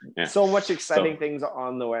 Yeah. So much exciting things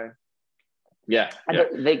on the way. Yeah.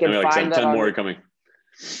 And they can like find 10 more coming.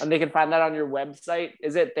 And they can find that on your website.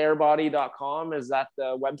 Is it therabody.com? Is that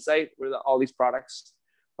the website where all these products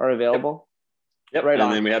are available? Yep. Right.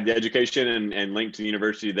 And then we have the education and link to the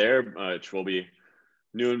university there, which will be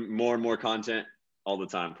doing more and more content all the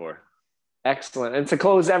time for. Excellent. And to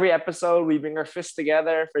close every episode, we bring our fists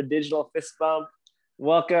together for a digital fist bump.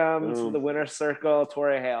 Welcome to the winner's circle,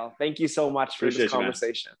 Tory Hale. Thank you so much for this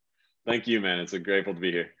conversation. Man. Thank you, man. It's grateful to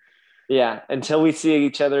be here. Yeah. Until we see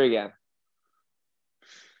each other again.